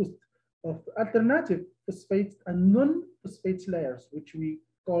composed of alternative phosphate and non-phosphate layers, which we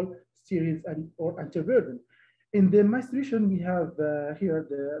call series or interburden. In the maceration, we have here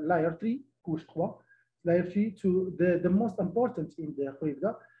the layer 3, couche 3, layer 3 to the most important in the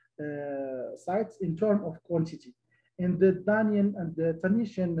Khouibda sites in terms of quantity. In the Danian and the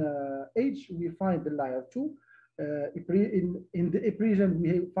Tanitian age, we find the layer 2. In the Epresian,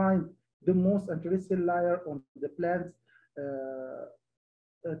 we find the most interesting layer on the plants,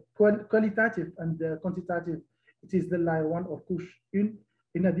 qualitative and quantitative. It is the layer 1 or couche 1.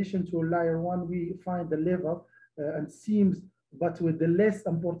 In addition to layer 1, we find the level and seams, but with the less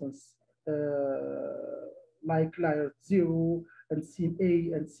importance, like layer 0 and seam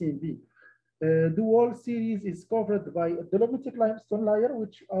A and seam B. The wall series is covered by a dolomitic limestone layer,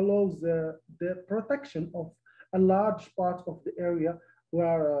 which allows the protection of a large part of the area we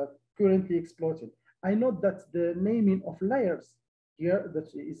are currently exploiting. I note that the naming of layers here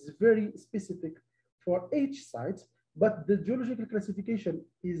that is very specific for each site, but the geological classification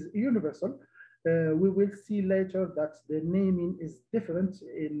is universal. We will see later that the naming is different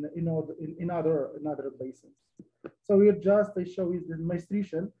in other basins. So here just I show you the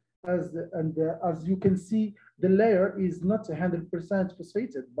maceration. As you can see, the layer is not 100%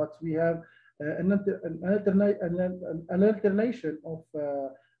 phosphated, but we have an alternation of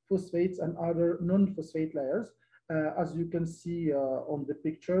phosphates and other non-phosphate layers. As you can see on the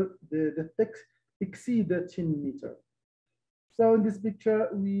picture, the thick exceed the 10 meter. So in this picture,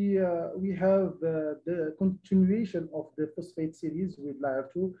 we have the continuation of the phosphate series with layer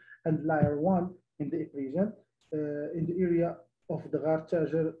 2 and layer 1 in the equation in the area of the Ghar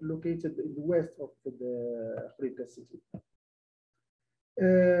Tajer located in the west of the Khouibga city.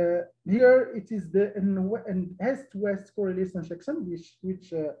 Here it is the east-west correlation section, which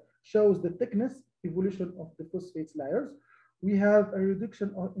shows the thickness evolution of the phosphate layers. We have a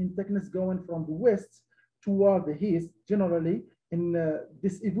reduction in thickness going from the west toward the east. Generally,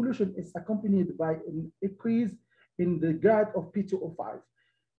 this evolution is accompanied by an increase in the grade of P2O5.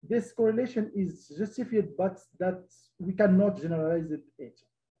 This correlation is justified, but that we cannot generalize it.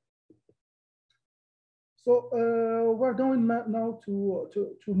 So we're going now to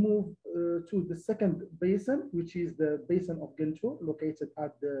move to the second basin, which is the basin of Gencho, located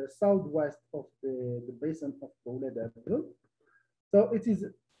at the southwest of the basin of Ouled Abdoul. So it is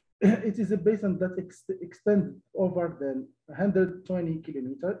a basin that extends over the 120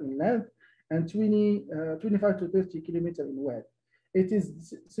 kilometers in length and 25 to 30 kilometers in width. It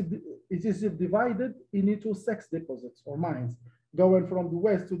is divided into 6 deposits or mines. Going from the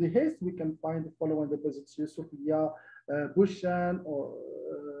west to the east, we can find the following deposits: Youssef, Bushan, or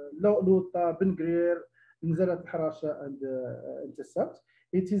Luta, Ben Greer, Nzalat Harasha, and Intercept.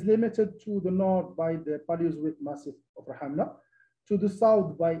 It is limited to the north by the Paleozoic massif of Rahamna, to the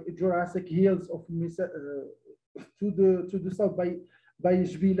south by Jurassic hills of Misa, to the south by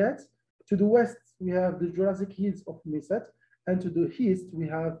Jbilat, to the west we have the Jurassic hills of Misat, and to the east we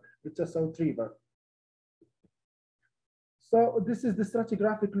have the Tassaut River. So this is the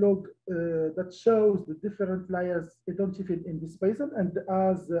stratigraphic log that shows the different layers identified in this basin, and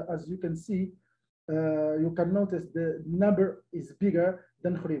as you can see, you can notice the number is bigger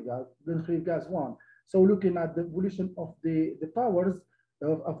than Khrivgaz 1. So looking at the evolution of the powers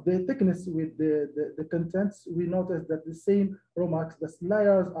of the thickness with the contents, we notice that the same romax, the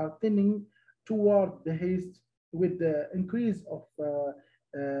layers are thinning toward the east with the increase of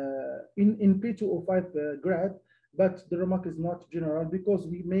in P2O5 grade, but the romax is not general because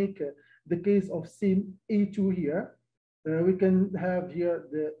we make the case of sim A2 here. We can have here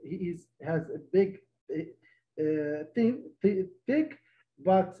he has a big thick,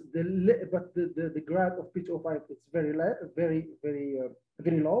 but the grade of P2O5 is very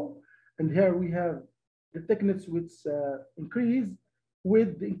low, and here we have the thickness which increase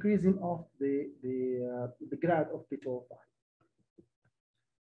with the increasing of the grade of P2O5.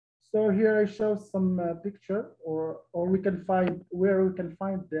 So here I show some picture, or we can find where we can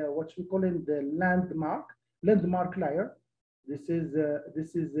find what we call in the landmark layer. This is a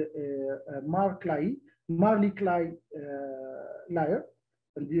Marley clay layer,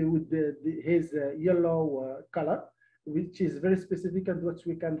 and with his yellow color, which is very specific and which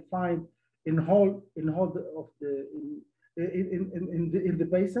we can find in the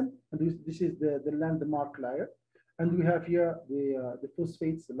basin. And this is the landmark layer. And we have here the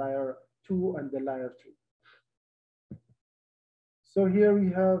phosphates, layer 2 and the layer 3. So here we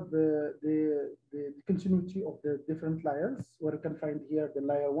have the continuity of the different layers, where you can find here the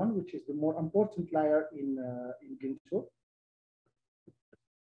layer 1, which is the more important layer in Ginto.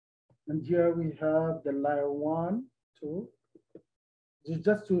 And here we have the layer 1, 2.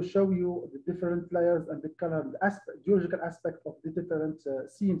 Just to show you the different layers and the color, the geological aspect of the different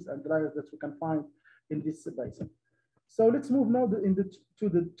seams and layers that we can find in this basin. So let's move now to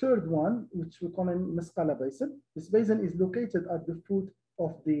the third one, which we call in Mesqala Basin. This basin is located at the foot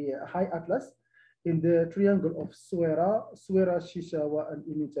of the High Atlas in the triangle of Suera, Shishawa, and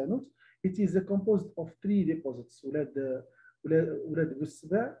Imitanut. It is composed of 3 deposits, Ulad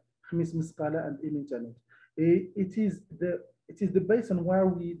Busba, Khamis Mesqala, and Imitanut. It is the basin where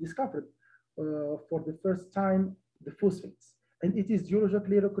we discovered for the first time the phosphates. And it is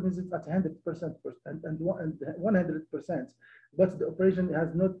geologically recognized at 100% and 100%, but the operation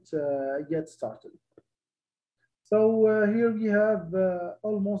has not yet started. So here we have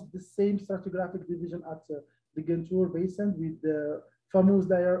almost the same stratigraphic division at the Gentur Basin with the famous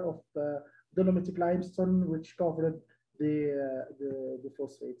layer of dolomitic limestone, which covered the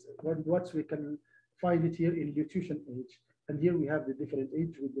phosphates. What we can find it here in Lutetia age, and here we have the different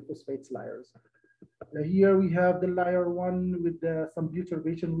age with the phosphates layers. Here we have the layer 1 with some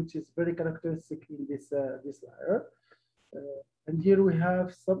butyration, which is very characteristic in this layer. And here we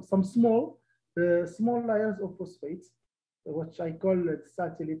have some small layers of phosphates, which I call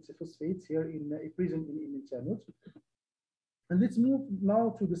satellite phosphates here present in Chanut. And let's move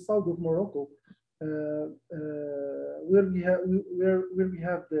now to the south of Morocco, where we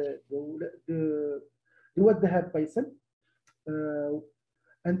have the Wad Dahab Basin.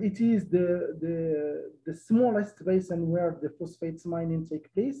 And it is the smallest basin where the phosphates mining take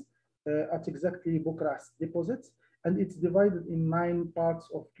place at exactly Bokras deposits, and it's divided in 9 parts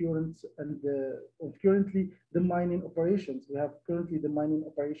of currently the mining operations. We have currently the mining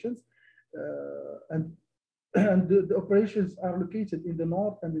operations, and the operations are located in the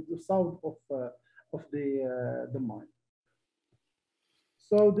north and the south of the mine.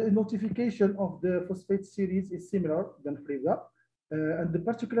 So the notification of the phosphate series is similar than Frida. And the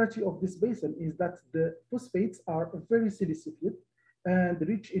particularity of this basin is that the phosphates are very silicified and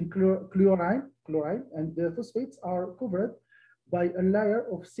rich in chlorine, and the phosphates are covered by a layer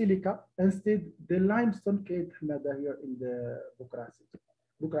of silica. Instead, the limestone cake here in the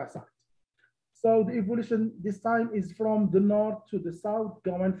Bukrasite. So the evolution this time is from the north to the south,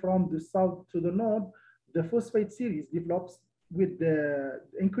 going from the south to the north. The phosphate series develops with the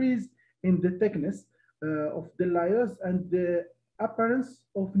increase in the thickness of the layers and the appearance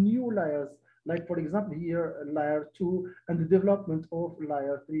of new layers, like for example here layer 2 and the development of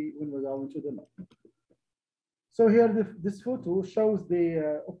layer 3 when we go into the north. So here this photo shows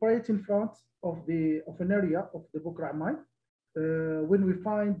the operating front of an area of the Bukra mine. when we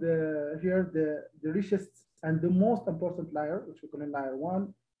find here the richest and the most important layer, which we call layer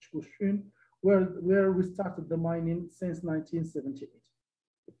 1, where we started the mining since 1978.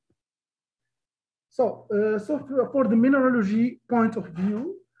 So, for the mineralogy point of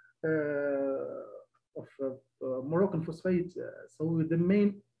view of Moroccan phosphate, so the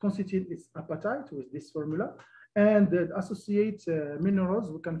main constituent is apatite with this formula, and the associate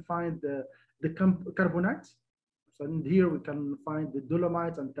minerals we can find the carbonate. So in here we can find the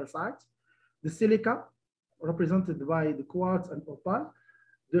dolomite and calcite, the silica represented by the quartz and opal,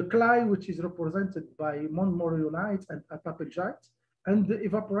 the clay which is represented by montmorillonite and apapelgite, and the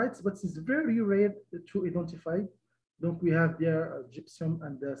evaporites, but it's very rare to identify. Donc we have there gypsum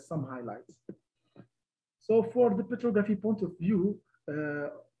and some highlights. So for the petrography point of view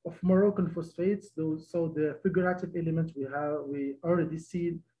of Moroccan phosphates, so the figurative elements we already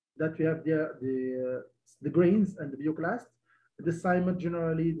see that we have there the grains and the bioclast. The ciment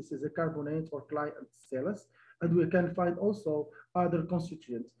generally, this is a carbonate or clay and cellulose, and we can find also other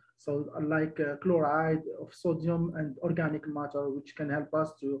constituents. So like chloride of sodium and organic matter, which can help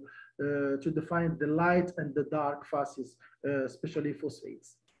us to define the light and the dark phases, especially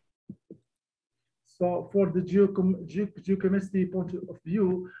phosphates. So for the geochemistry point of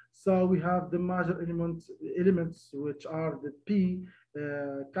view, so we have the major elements which are the P,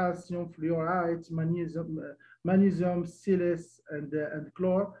 calcium, fluoride, magnesium, silicate, and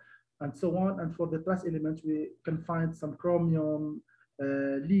chlor, and so on. And for the trace elements, we can find some chromium,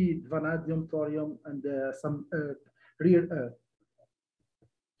 lead, vanadium, thorium, and some rare earth.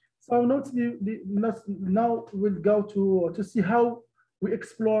 So now we'll go to see how we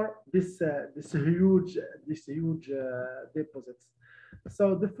explore this huge deposits.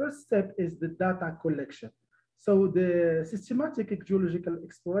 So the first step is the data collection. So the systematic geological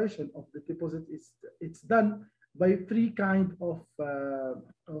exploration of the deposit it's done by three kinds of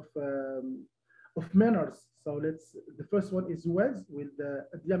minerals. So the first one is wells with a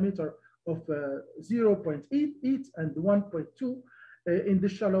diameter of 0.88 and 1.2 in the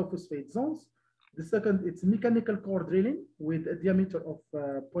shallow phosphate zones. The second, it's mechanical core drilling with a diameter of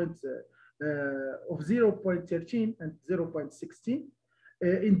 0.13 and 0.16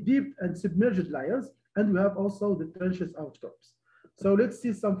 in deep and submerged layers. And we have also the trenches outcrops. So let's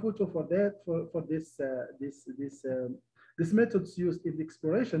see some photo for that, for this methods used in the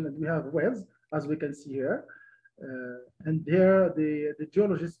exploration. And we have wells, as we can see here. And here the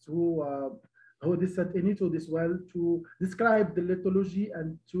geologists who descend into this well to describe the lithology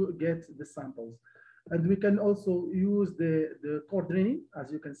and to get the samples. And we can also use the core draining,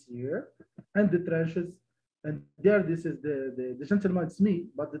 as you can see here, and the trenches. And there, this is the gentleman, it's me,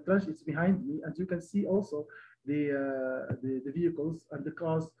 but the trench is behind me. And you can see also the vehicles and the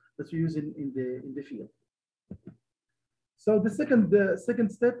cars that we use in the field. So the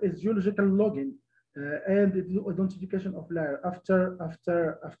second step is geological logging and the identification of layer after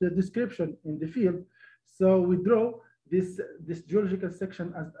description in the field. So we draw this geological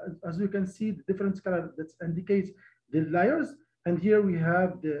section as you can see the different color that indicates the layers. And here we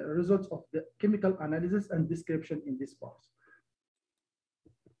have the results of the chemical analysis and description in this part.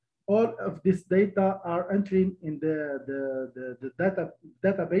 All of this data are entering in the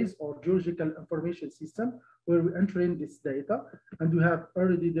database or geological information system where we enter in this data. And we have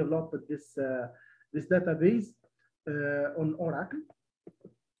already developed this database on Oracle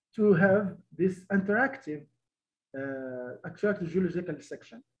to have this interactive geological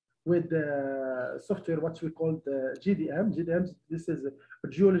section with the software, what we call the GDM. GDM, this is a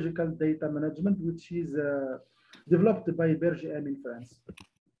geological data management, which is developed by BRGM in France.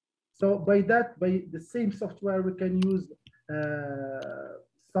 So by the same software, we can use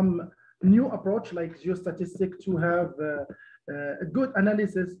some new approach like geostatistic to have a good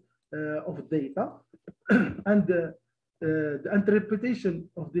analysis of data. And the interpretation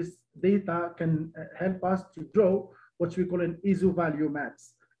of this data can help us to draw what we call an ISO value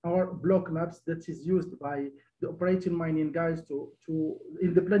maps, or block maps that is used by the operating mining guys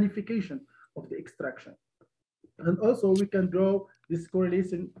in the planification of the extraction. And also we can draw this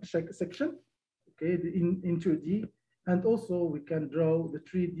correlation section, okay, in 2D, and also we can draw the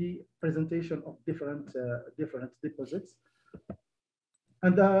 3D presentation of different deposits.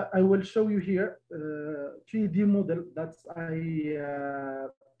 And I will show you here 3D model that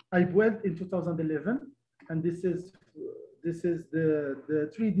I built in 2011, and this is the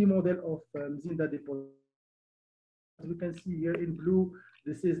 3D model of Mzinda deposit. As we can see here in blue,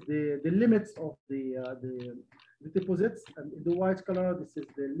 this is the limits of the deposits, and in the white color, this is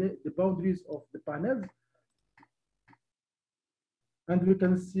the boundaries of the panels. And we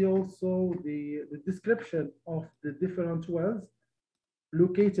can see also the description of the different wells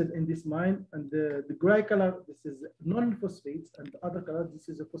located in this mine. And the gray color, this is non-phosphates, and the other color, this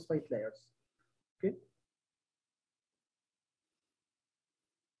is a phosphate layers. Okay.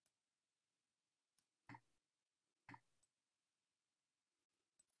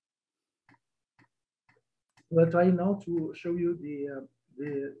 We'll try now to show you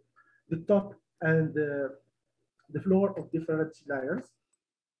the top and the floor of different layers.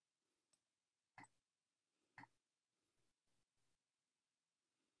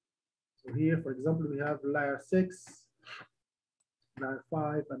 So here, for example, we have layer 6, layer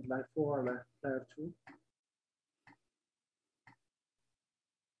 5, and layer 4, layer 2.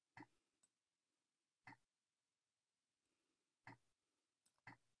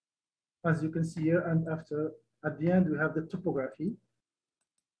 As you can see here, and after, at the end, we have the topography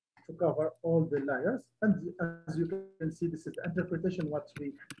to cover all the layers. And as you can see, this is the interpretation what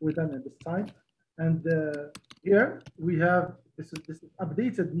we done at this time. And here we have this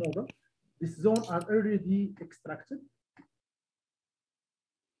updated model. This zone are already extracted.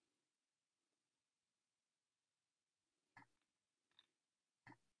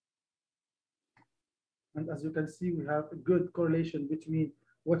 And as you can see, we have a good correlation between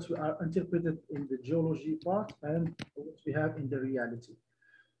what we are interpreted in the geology part and what we have in the reality.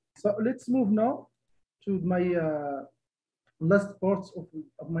 So let's move now to my last part of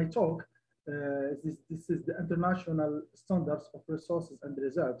my talk. This is the international standards of resources and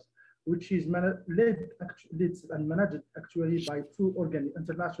reserves, which is led and managed actually by two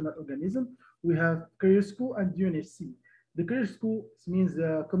international organisms. We have CRIRSCO and UNFC. The CRIRSCO means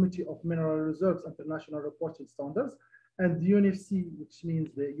the Committee of Mineral Reserves International Reporting Standards, and the UNFC, which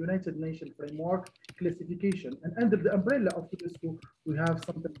means the United Nations Framework Classification. And under the umbrella of CRIRSCO, we have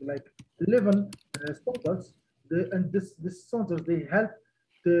something like 11 standards. And this standards, they help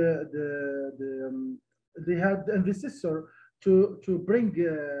they have the investigator to bring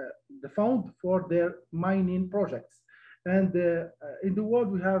the fund for their mining projects. And in the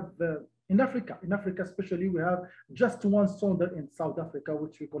world, we have in Africa especially, we have just one standard in South Africa,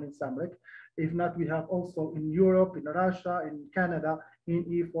 which we call in SAMREC. If not, we have also in Europe, in Russia, in Canada, in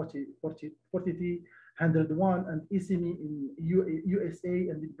E4301, and ECME in USA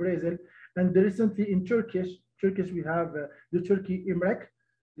and in Brazil. And recently in Turkish we have the Turkey IMREC.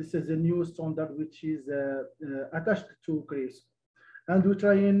 This is a new standard which is attached to CRIRSCO. And we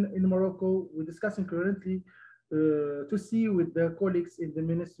try in Morocco, we're discussing currently to see with the colleagues in the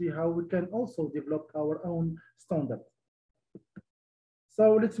ministry how we can also develop our own standard.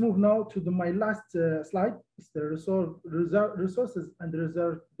 So let's move now to my last slide. It's the resources and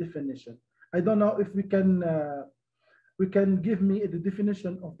reserve definition. I don't know if we can give me the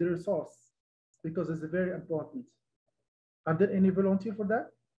definition of the resource, because it's very important. Are there any volunteer for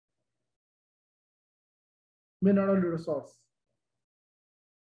that? Mineral resource.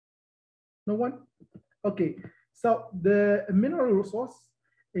 No one? Okay. So the mineral resource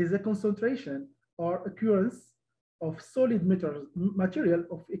is a concentration or occurrence of solid material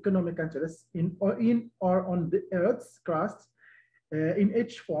of economic interest in or on the Earth's crust in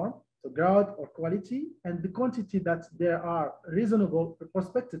each form, so grade or quality, and the quantity that there are reasonable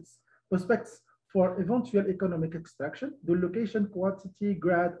prospects for eventual economic extraction, the location, quantity,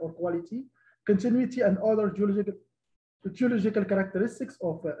 grade or quality, continuity, and other geological characteristics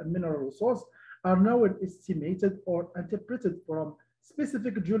of a mineral resource are now estimated or interpreted from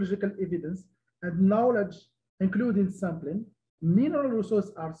specific geological evidence and knowledge, including sampling. Mineral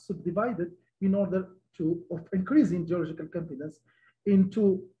resources are subdivided in order of increasing geological confidence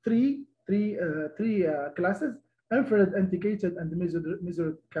into three classes: inferred, indicated, and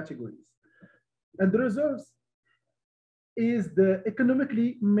measured categories. And the reserves is the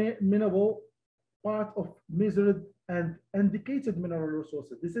economically minable part of measured and indicated mineral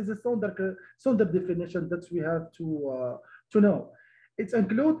resources. This is a standard definition that we have to know. It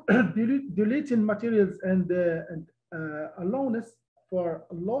includes deleting materials and allowance for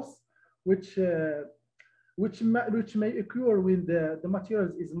loss, which may occur when the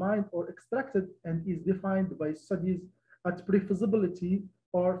materials is mined or extracted and is defined by studies at pre-feasibility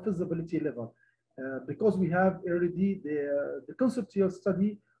or feasibility level. Because we have already the conceptual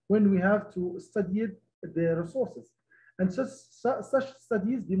study when we have to study the resources. And such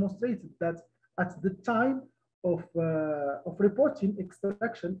studies demonstrated that at the time of reporting,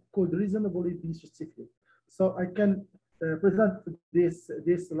 extraction could reasonably be justified. So I can present this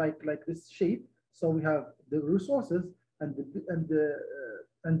like this shape. So we have the resources and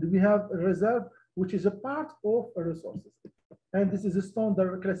we have a reserve, which is a part of resources. And this is a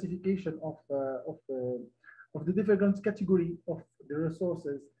standard classification of the different category of the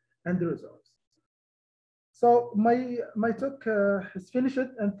resources, and the results. So my talk is finished,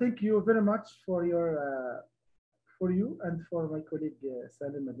 and thank you very much for you and for my colleague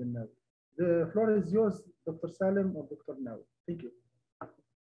Salim Adinawi. The floor is yours, Dr. Salim or Dr. Nawi. Thank you.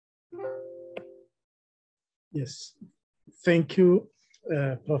 Yes, thank you,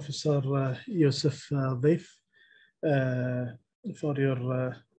 Professor Youssef Daafi, for your,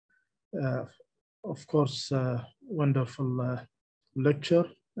 of course, wonderful lecture,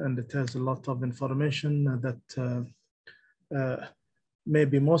 and it has a lot of information that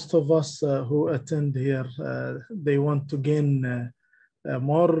maybe most of us who attend here, they want to gain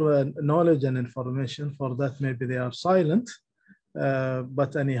more knowledge and information. For that, maybe they are silent,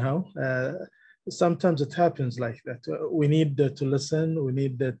 but anyhow, sometimes it happens like that. We need to listen. We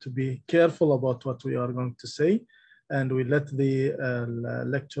need to be careful about what we are going to say, and we let the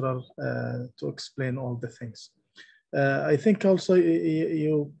lecturer to explain all the things. I think also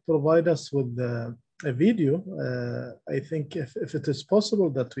you provide us with a video. I think if it is possible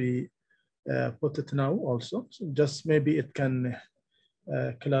that we put it now also, so just maybe it can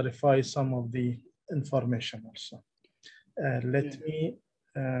clarify some of the information also. Let me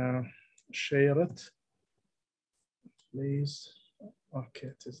share it, please. Okay,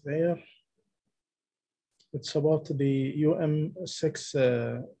 it is there. It's about the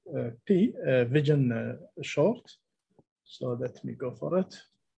UM6P vision short. So let me go for it.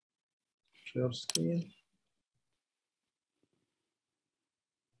 Share screen.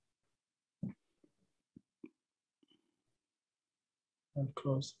 And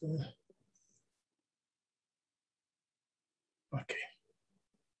close the. Okay.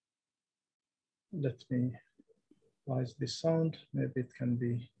 Let me raise the sound. Maybe it can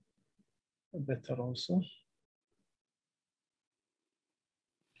be better also.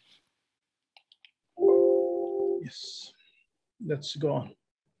 Yes, let's go on.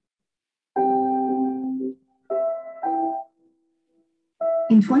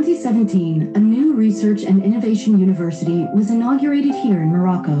 In 2017, a new research and innovation university was inaugurated here in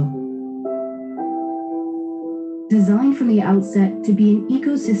Morocco. Designed from the outset to be an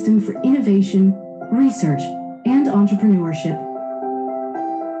ecosystem for innovation, research, and entrepreneurship.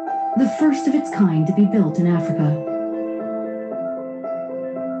 The first of its kind to be built in Africa.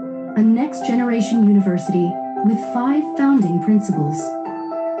 A next-generation university with 5 founding principles.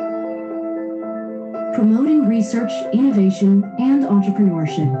 Promoting research, innovation, and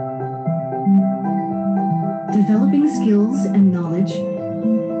entrepreneurship. Developing skills and knowledge.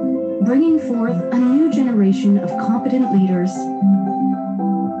 Bringing forth a new generation of competent leaders.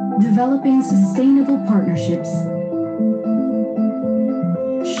 Developing sustainable partnerships.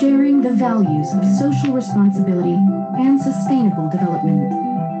 Sharing the values of social responsibility and sustainable development.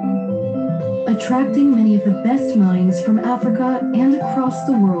 Attracting many of the best minds from Africa and across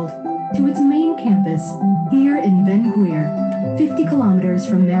the world to its main campus here in Ben Guir, 50 kilometers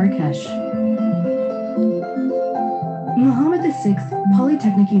from Marrakesh. Mohammed VI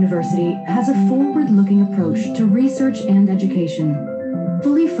Polytechnic University has a forward-looking approach to research and education,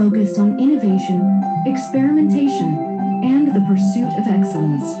 fully focused on innovation, experimentation, and the pursuit of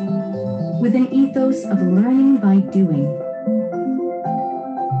excellence, with an ethos of learning by doing.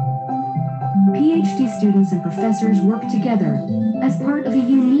 PhD students and professors work together as part of a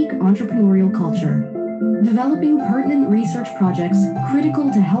unique entrepreneurial culture, developing pertinent research projects critical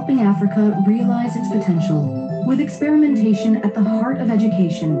to helping Africa realize its potential, with experimentation at the heart of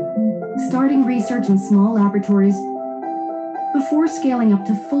education, starting research in small laboratories before scaling up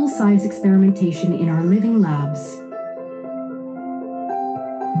to full-size experimentation in our living labs.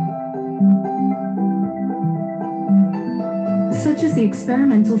 Such as the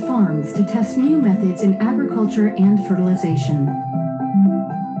experimental farms to test new methods in agriculture and fertilization.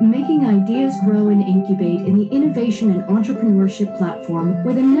 Making ideas grow and incubate in the innovation and entrepreneurship platform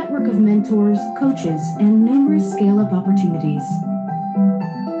with a network of mentors, coaches, and numerous scale-up opportunities.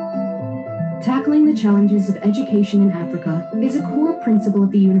 Tackling the challenges of education in Africa is a core principle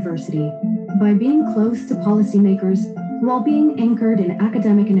of the university. By being close to policymakers while being anchored in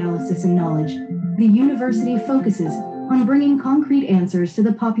academic analysis and knowledge, the university focuses on bringing concrete answers to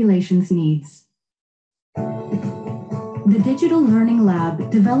the population's needs. The Digital Learning Lab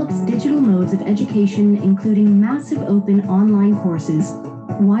develops digital modes of education, including massive open online courses,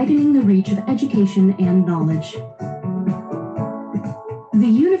 widening the reach of education and knowledge. The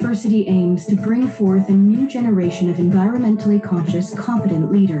university aims to bring forth a new generation of environmentally conscious,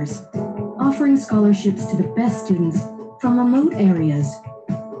 competent leaders, offering scholarships to the best students from remote areas,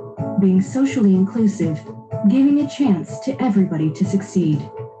 being socially inclusive, giving a chance to everybody to succeed.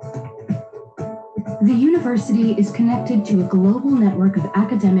 The university is connected to a global network of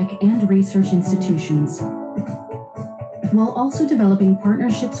academic and research institutions, while also developing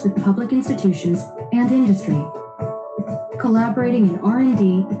partnerships with public institutions and industry, collaborating in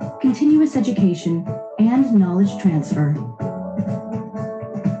R&D, continuous education, and knowledge transfer.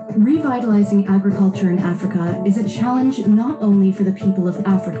 Revitalizing agriculture in Africa is a challenge not only for the people of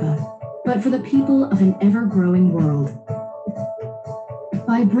Africa, but for the people of an ever-growing world.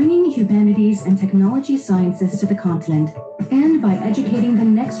 By bringing humanities and technology sciences to the continent, and by educating the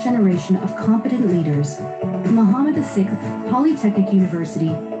next generation of competent leaders, Mohammed VI Polytechnic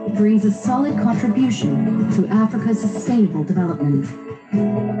University brings a solid contribution to Africa's sustainable development.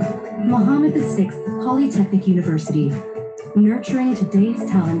 Mohammed VI Polytechnic University, nurturing today's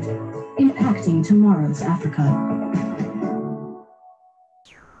talent, impacting tomorrow's Africa.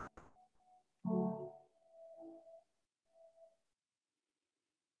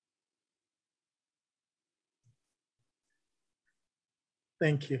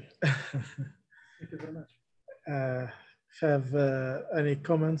 Thank you. Thank you very much. Have any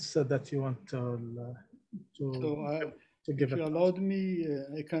comments that you want to give? If you allowed me,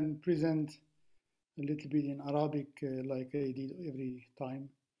 I can present a little bit in Arabic like I did every time.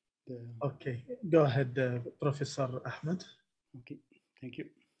 Okay, go ahead, Professor Ahmed. Okay, thank you.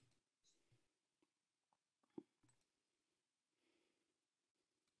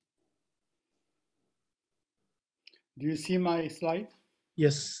 Do you see my slide?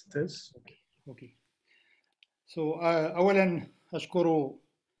 Yes, it is. Okay. So أولا أشكر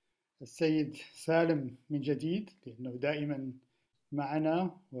السيد سالم من جديد لأنه دائما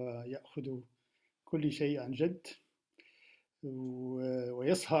معنا ويأخذ كل شيء عن جد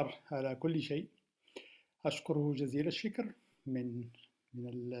ويسهر على كل شيء. أشكره جزيل الشكر من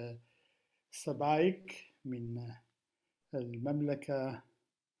السبايك من المملكة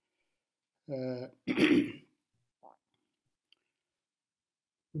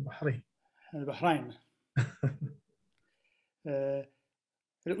البحرين.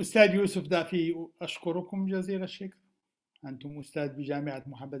 الأستاذ يوسف دافي أشكركم جزيل الشكر. أنتم أستاذ بجامعة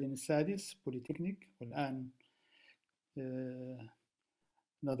محمد السادس بوليتكنيك، والآن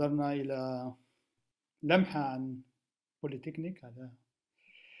نظرنا إلى لمحة عن بوليتكنيك.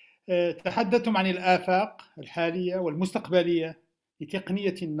 تحدثتم عن الآفاق الحالية والمستقبلية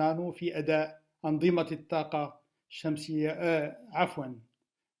لتقنية النانو في أداء أنظمة الطاقة الشمسية. عفوا،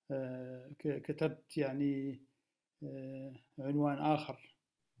 كتبت يعني عنوان آخر،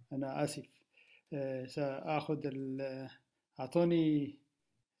 أنا آسف. سأخذ أعطوني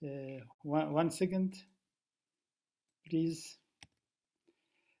 1 second please.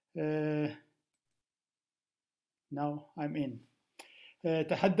 Now I'm in.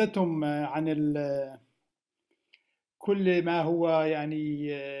 تحدثتم عن كل ما هو يعني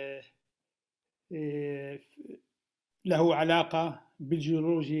له علاقة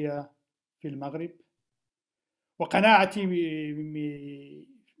بالجيولوجيا في المغرب، وقناعتي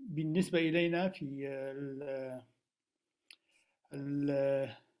بالنسبة إلينا في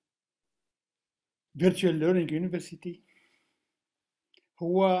Virtual Learning University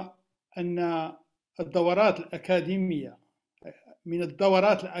هو أن الدورات الأكاديمية من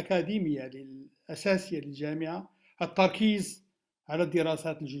الدورات الأكاديمية الأساسية للجامعة التركيز على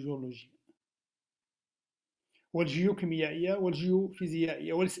الدراسات الجيولوجية والجيوكيميائية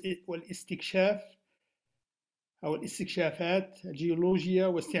والجيوفيزيائية والاستكشاف أو الاستكشافات الجيولوجية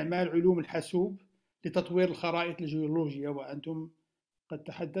واستعمال علوم الحاسوب لتطوير الخرائط الجيولوجية. وأنتم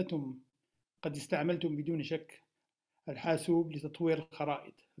قد استعملتم بدون شك الحاسوب لتطوير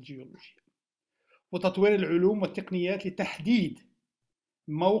الخرائط الجيولوجية وتطوير العلوم والتقنيات لتحديد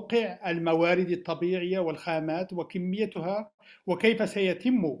موقع الموارد الطبيعية والخامات وكميتها وكيف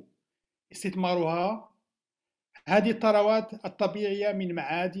سيتم استثمارها. هذه الثروات الطبيعية من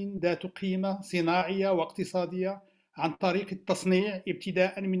معادن ذات قيمة صناعية واقتصادية عن طريق التصنيع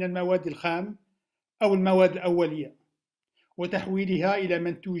ابتداء من المواد الخام أو المواد الأولية وتحويلها إلى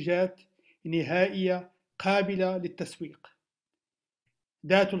منتوجات نهائية قابلة للتسويق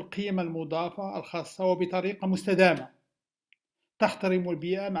ذات القيمة المضافة الخاصة وبطريقة مستدامة تحترم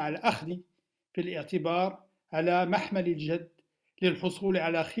البيئة مع الأخذ في الاعتبار على محمل الجد للحصول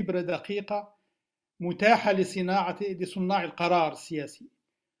على خبرة دقيقة متاحة لصناع القرار السياسي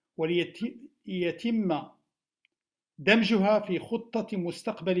وليتم دمجها في خطة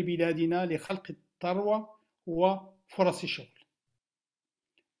مستقبل بلادنا لخلق الثروة وفرص الشغل.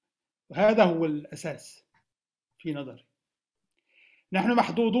 وهذا هو الأساس في نظري. نحن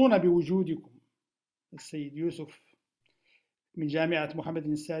محظوظون بوجودكم السيد يوسف من جامعة محمد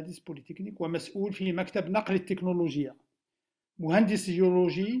السادس بوليتكنيك ومسؤول في مكتب نقل التكنولوجيا مهندس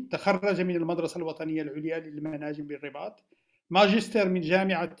جيولوجي، تخرج من المدرسة الوطنية العليا للمناجم بالرباط، ماجستير من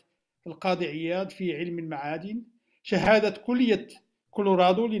جامعة القاضي عياض في علم المعادن، شهادة كلية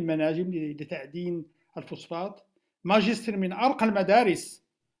كولورادو للمناجم لتعدين الفوسفات، ماجستير من أرقى المدارس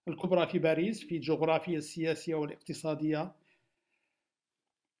الكبرى في باريس في الجغرافيا السياسية والاقتصادية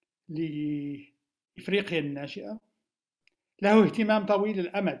لإفريقيا الناشئة. له اهتمام طويل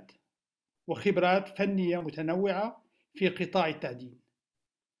الأمد وخبرات فنية متنوعة في قطاع التعدين.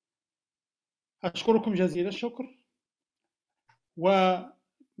 أشكركم جزيل الشكر،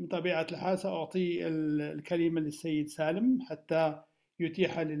 ومن طبيعة الحال سأعطي الكلمة للسيد سالم حتى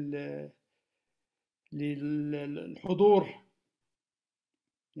يتيح للحضور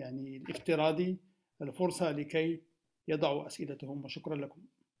يعني الافتراضي الفرصة لكي يضعوا أسئلتهم، وشكرا لكم.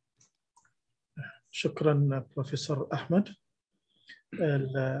 شكرا بروفيسور أحمد.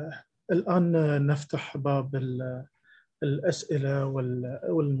 الآن نفتح باب الأسئلة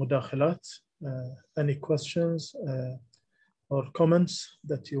والمداخلات. Any questions or comments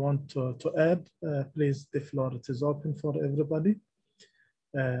that you want to add, please, the floor it is open for everybody.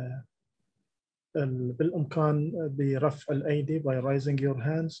 بالإمكان برفع الأيدي by raising your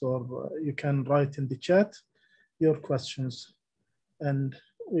hands, or you can write in the chat your questions, and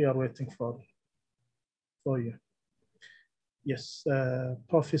we are waiting for you. Yes,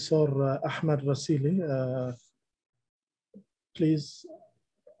 Professor Ahmed Rasili, please.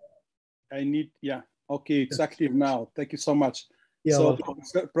 I need, yeah, okay, it's active now. Thank you so much. Yeah, so,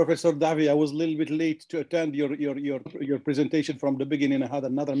 Professor Daafi, I was a little bit late to attend your presentation from the beginning. I had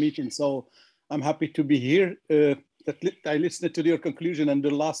another meeting, so I'm happy to be here. I listened to your conclusion and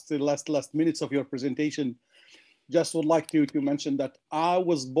the last minutes of your presentation. Just would like to mention that I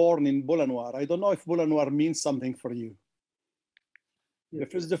was born in Boulanoir. I don't know if Boulanoir means something for you.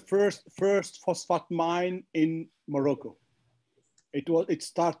 It was the first phosphate mine in Morocco. It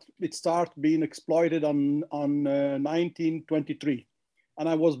started being exploited on 1923, and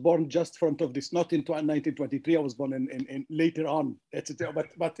I was born just in front of this. Not in 1923. I was born in later on.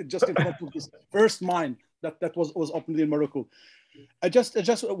 But just in front of this first mine that was opened in Morocco. I just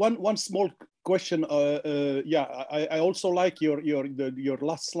one small question. I also like your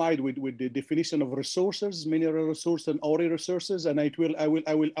last slide with the definition of resources, mineral resource and ore resources, and I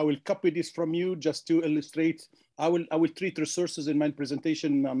will copy this from you just to illustrate. I will treat resources in my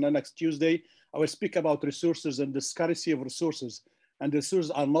presentation on next Tuesday. I will speak about resources and the scarcity of resources, and the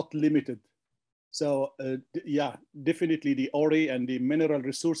resources are not limited. So yeah, definitely the ore and the mineral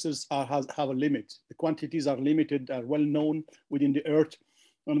resources have a limit. The quantities are limited, are well known within the earth,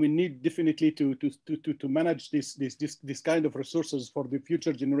 and we need definitely to manage this kind of resources for the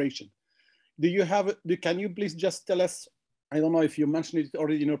future generation. Can you please just tell us? I don't know if you mentioned it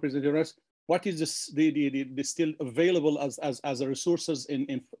already in your presentation. What is the still available as a resources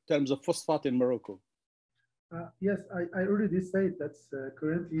in terms of phosphate in Morocco? Yes, I already said that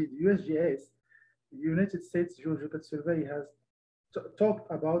currently the USGS, the United States Geological Survey, has talked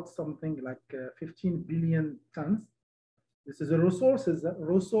about something like 15 billion tons. This is a resources.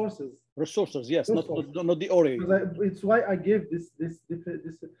 Resources, yes, resources. Not the ore. It's why I gave this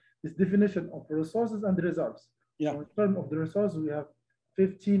definition of resources and reserves. Yeah. So in terms of the resources, we have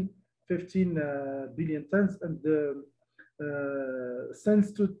 15 billion tons, and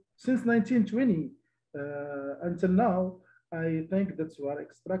since 1920 until now, I think that we are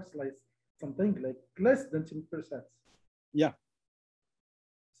extracts like something like less than 10%. Yeah,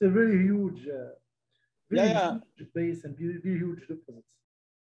 it's a very huge, huge base and very huge deposits.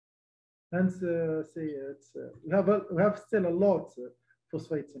 Hence, we have still a lot of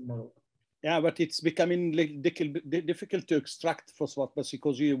phosphates in Morocco. Yeah, but it's becoming difficult to extract phosphate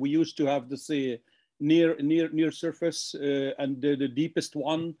because we used to have this near surface and the deepest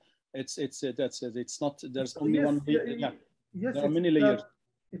one. It's not. There's only one. Yes, there are many layers.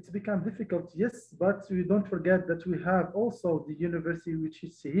 It's become difficult, yes, but we don't forget that we have also the university which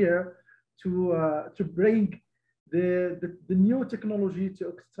is here to bring the new technology to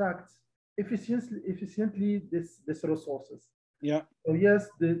extract efficiently this resources. Yeah. So yes,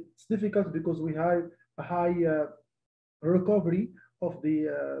 it's difficult because we have a high recovery of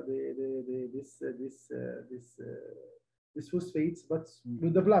this phosphates, but we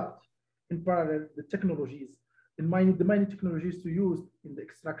developed in parallel the technologies, the mining technologies to use in the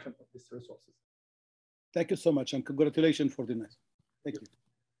extraction of these resources. Thank you so much, and congratulations for the night. Thank you.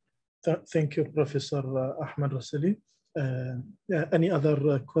 Thank you, Professor Ahmed Rasili. Any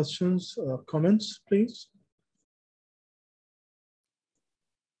other questions or comments, please?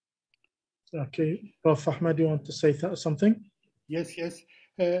 Okay, Prof. Ahmed, you want to say something? Yes.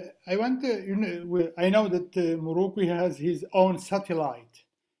 I want to, I know that Morocco has his own satellite.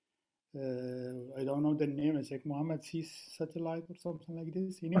 I don't know the name. It's like Mohammed VI satellite or something like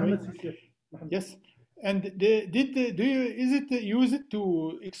this. Anyway, yes. And is it used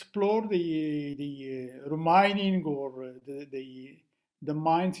to explore the mining or the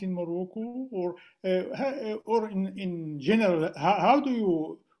mines in Morocco, or in general,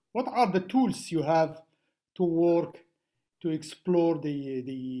 what are the tools you have to work to explore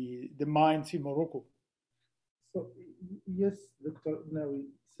the mines in Morocco? So yes, Dr. Nawi,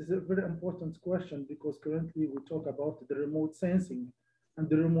 this is a very important question because currently we talk about the remote sensing, and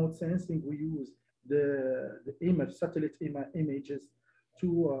the remote sensing we use the image satellite images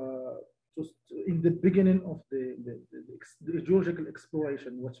to in the beginning of the geological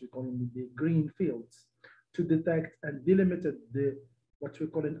exploration, what we call the green fields, to detect and delimit the what we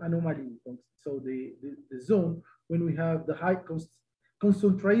call an anomaly. So the zone when we have the high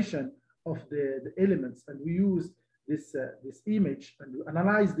concentration of the elements, and we use this image and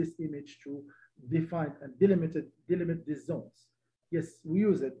analyze this image to define and delimit these zones. Yes, we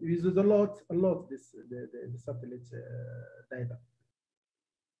use it. We use it a lot. The satellite data.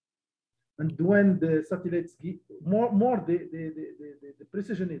 And when the satellites give more the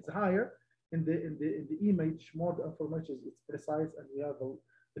precision is higher in the image, more the information is precise, and we have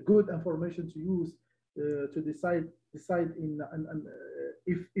a good information to use to decide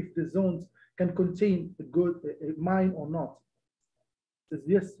if the zones can contain a good mine or not.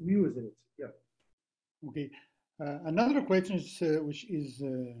 Yes, we use it. Yeah. Okay. Another question is, which is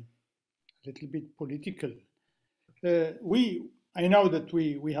a little bit political. I know that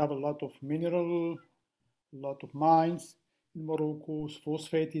we have a lot of mineral, a lot of mines in Morocco.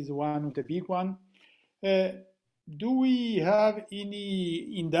 Phosphate is one of the big one. Do we have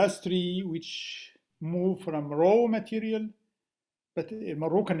any industry which move from raw material, but a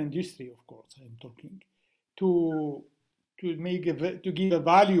Moroccan industry, of course, I'm talking, to give a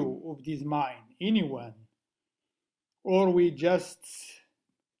value of this mine, anyone, or we just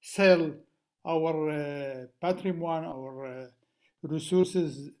sell our patrimony, our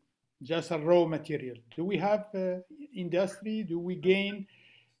resources, just a raw material? Do we have industry? Do we gain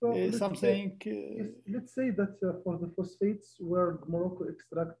something? Let's say that for the phosphates, where Morocco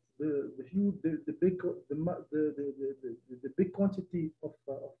extracts the big quantity of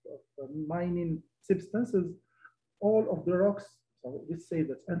mining substances, all of the rocks. So let's say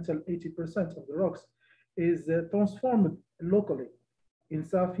that until 80% of the rocks is transformed locally in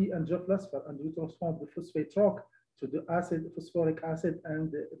Daafi and geoplasma, and we transform the phosphate rock to the phosphoric acid,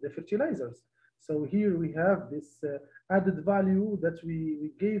 and the fertilizers. So here we have this added value that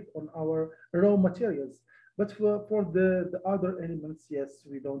we gave on our raw materials. But for the other elements, yes,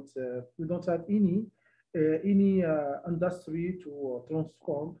 we don't have any industry to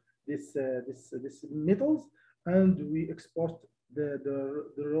transform this metals, and we export the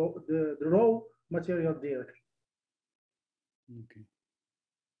raw material directly. Okay.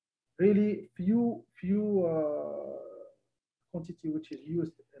 Really few quantity which is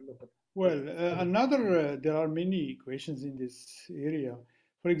used in local. Well, there are many questions in this area.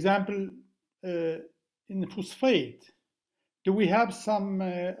 For example, in phosphate, do we have some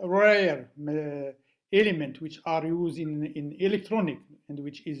rare element which are used in electronic and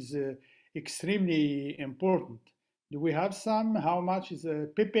which is extremely important? Do we have some? How much is a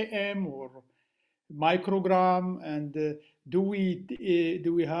ppm or microgram? And do we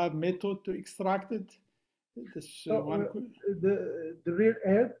have method to extract it? The rare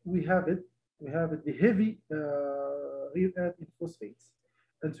earth, we have it. We have it, the heavy rare earth in phosphates,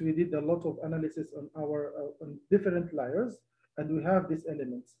 and so we did a lot of analysis on our on different layers, and we have these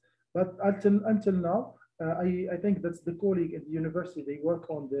elements. But until now, I think that's the colleague at the university. They work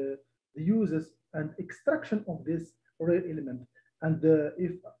on the uses and extraction of this rare element. And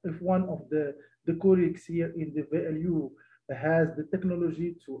if one of the colleagues here in the VLU has the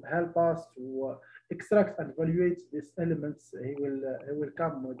technology to help us to extract and evaluate these elements, he will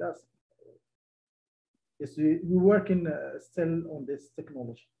come with us. Yes, we're working still on this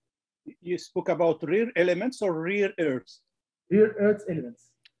technology. You spoke about rare elements or rare earths? Rare earth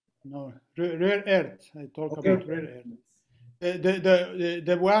elements. No, rare earth. I talk about rare earth.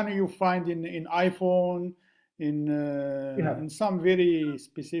 The one you find in iPhone, in some very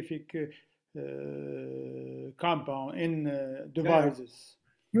specific compound in devices.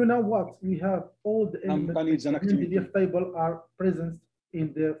 You know what? We have all the elements in the leaf table are present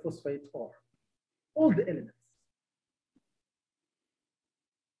in the phosphate ore. All the elements.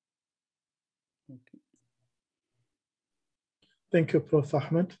 Okay. Thank you, Prof.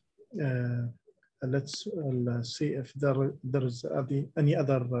 Ahmed. let's see if there is any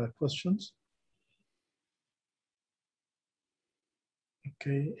other questions.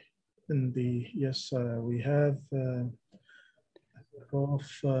 Okay, yes, we have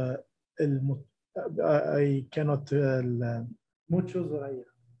Prof. I cannot. Mucho Zoraya.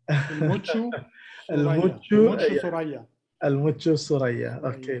 الموتشو الموتشو سوريا. الموتشو سوريا.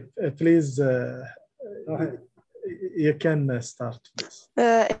 Okay, please. You can start, please.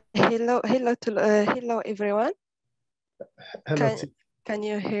 Hello everyone. Hello. Can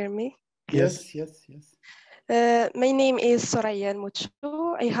you hear me? Yes. My name is Soraya Mucho.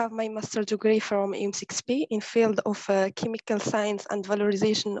 I have my master's degree from M6P in field of chemical science and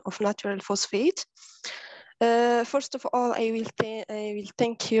valorization of natural phosphate. First of all, I will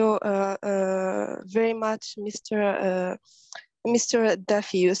thank you very much, Mr.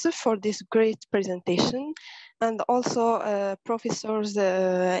 Daafi Youssef, for this great presentation, and also professors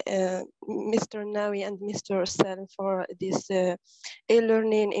Mr. Nawi and Mr. Salim for this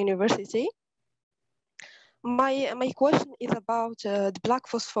e-learning university. My question is about the black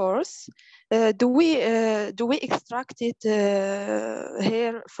phosphorus. Do we extract it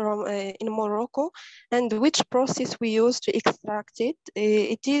here from in Morocco, and which process we use to extract it?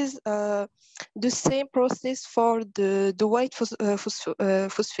 It is the same process for the white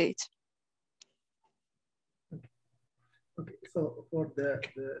phosphate. Okay, so for the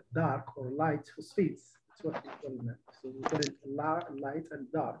dark or light phosphates, it's what we call them. So we call it light and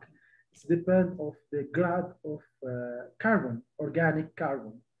dark. It depends of the grade of carbon, organic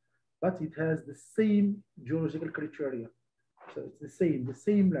carbon, but it has the same geological criteria. So it's the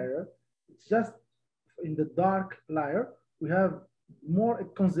same layer. It's just in the dark layer, we have more a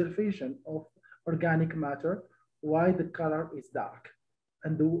conservation of organic matter, why the color is dark.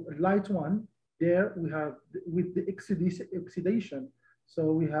 And the light one, there we have with the oxidation,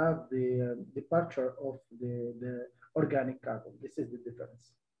 so we have the departure of the organic carbon. This is the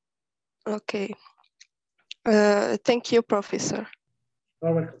difference. Okay. Thank you, Professor.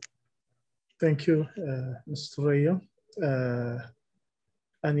 You're welcome. Thank you, Mr. Raya.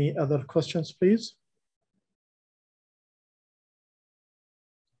 Any other questions, please?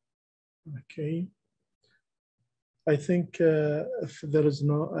 Okay. I think if there is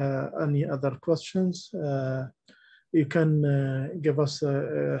no any other questions, you can give us,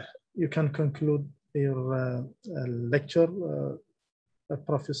 you can conclude your lecture,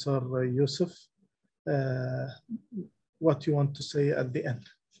 Professor Youssef. What you want to say at the end?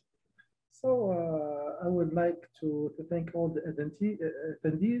 So I would like to thank all the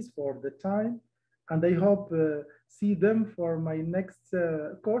attendees for the time, and I hope see them for my next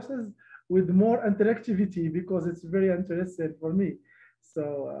courses with more interactivity, because it's very interesting for me. So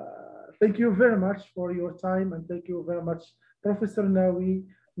thank you very much for your time, and thank you very much, Professor Nawi,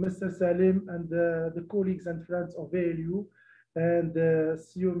 Mr. Salim, and the colleagues and friends of ALU, and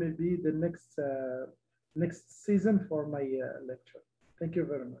see you maybe the next season for my lecture. Thank you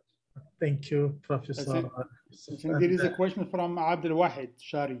very much. Thank you, Professor. I think there is a question from Abdul Wahid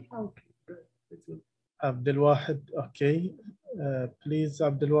Shari. Okay, great. Abdul Wahid, okay. Please,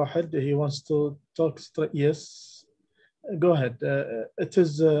 Abdul Wahid, he wants to talk straight. Yes, go ahead. It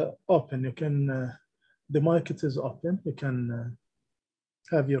is open. You can, the mic it is open. You can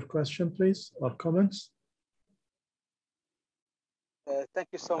have your question, please, or comments. Thank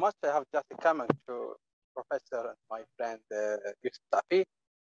you so much. I have just a comment to Professor and my friend Youssef Daafi.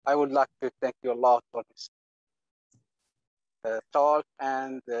 I would like to thank you a lot for this talk,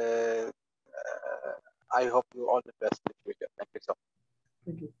 and I hope you all the best in the future. Thank you so much.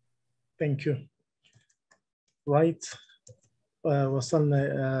 Thank you. Thank you. Right.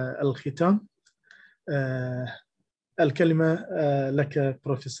 وصلنا الختام. الكلمة لك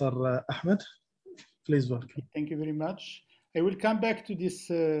Professor Ahmed. Please welcome. Thank you very much. I will come back to this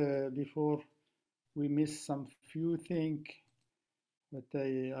before we miss some few things, but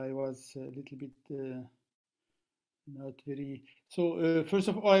I was a little bit not very. So first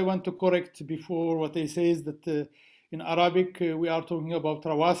of all, I want to correct before what I say is that in Arabic we are talking about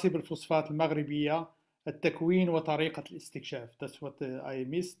رواسب الفوسفات المغربية التكوين وطريقة الاستكشاف. That's what I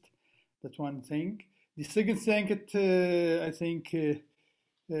missed. That's one thing. The second thing, I think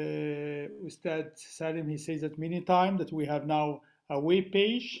Ustad Salim, he says that many times that we have now a web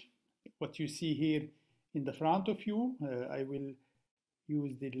page, what you see here in the front of you. I will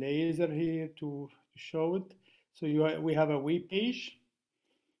use the laser here to show it. So we have a web page,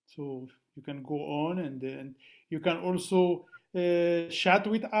 so you can go on, and you can also chat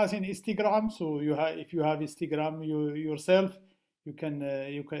with us in Instagram. So if you have Instagram yourself, you can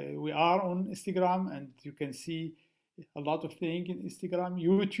we are on Instagram, and you can see a lot of things in Instagram,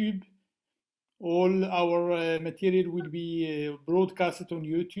 YouTube. All our material will be broadcasted on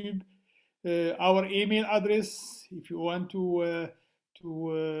YouTube. Our email address, if you want to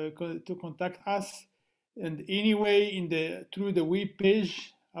contact us, and anyway, through the web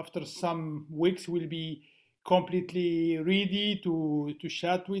page, after some weeks, we'll be completely ready to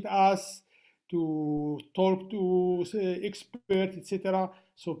chat with us, to talk to experts, etc.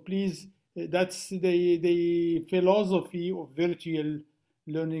 So please, that's the philosophy of virtual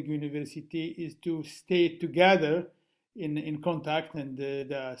learning university, is to stay together in contact, and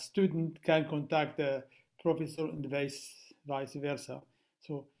the student can contact the professor and vice versa.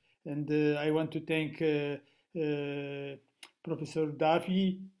 So, and I want to thank Professor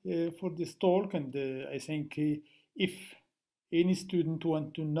Daafi for this talk, and I think if any student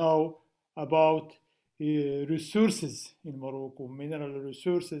want to know about resources in Morocco, mineral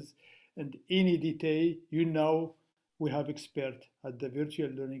resources, and any detail, we have experts at the Virtual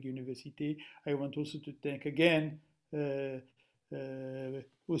Learning University. I want also to thank again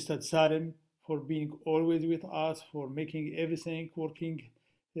Ustad Salim for being always with us, for making everything working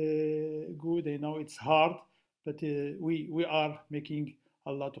good. I know it's hard, but we are making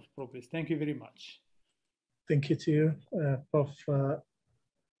a lot of progress. Thank you very much. Thank you to you, Prof.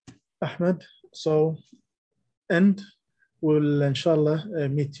 Ahmed. So, and we'll inshallah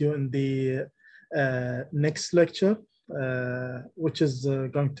meet you in the next lecture, which is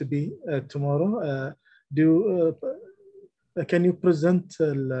going to be tomorrow. Can you present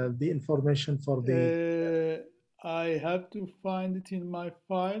the information for the? I have to find it in my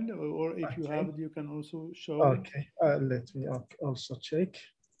file, or if you have it, you can also show it. Okay, let me also check.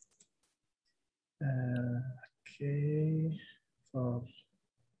 Okay.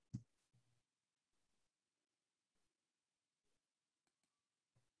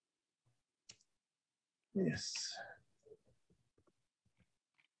 Yes.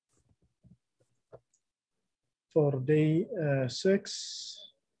 For day 6,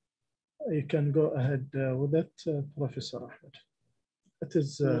 you can go ahead with it, Professor Ahmed. It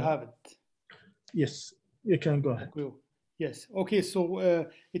is. You have it. Yes, you can go ahead. Cool. Yes. Okay. So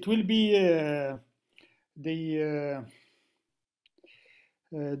it will be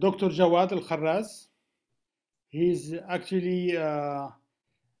Dr. Jawad Al-Kharraz. He's actually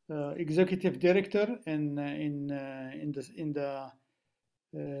executive director in the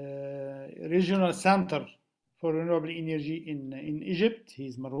regional center for renewable energy in Egypt.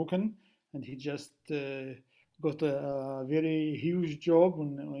 He's Moroccan, and he just got a very huge job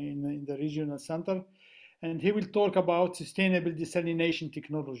in the regional center. And he will talk about sustainable desalination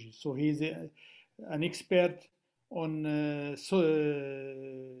technology. So he's an expert on the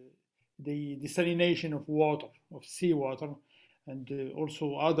desalination of water, of seawater, and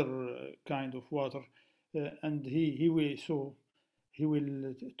also other kind of water. And he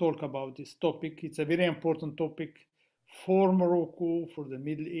will talk about this topic. It's a very important topic for Morocco, for the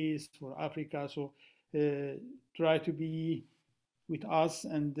Middle East, for Africa. So try to be with us,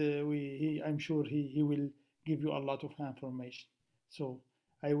 and I'm sure he will give you a lot of information. So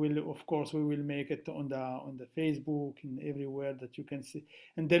I will, of course, we will make it on the Facebook and everywhere that you can see.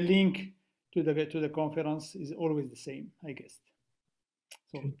 And the link to the conference is always the same, I guess.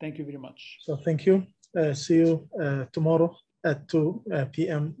 So thank you very much. So thank you. See you tomorrow at 2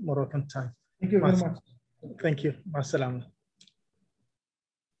 p.m. Moroccan time. Thank you very much. Thank you. Ma'as-salama.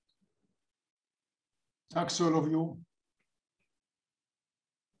 Thanks all of you.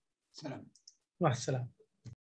 Salam. Ma'as-salama.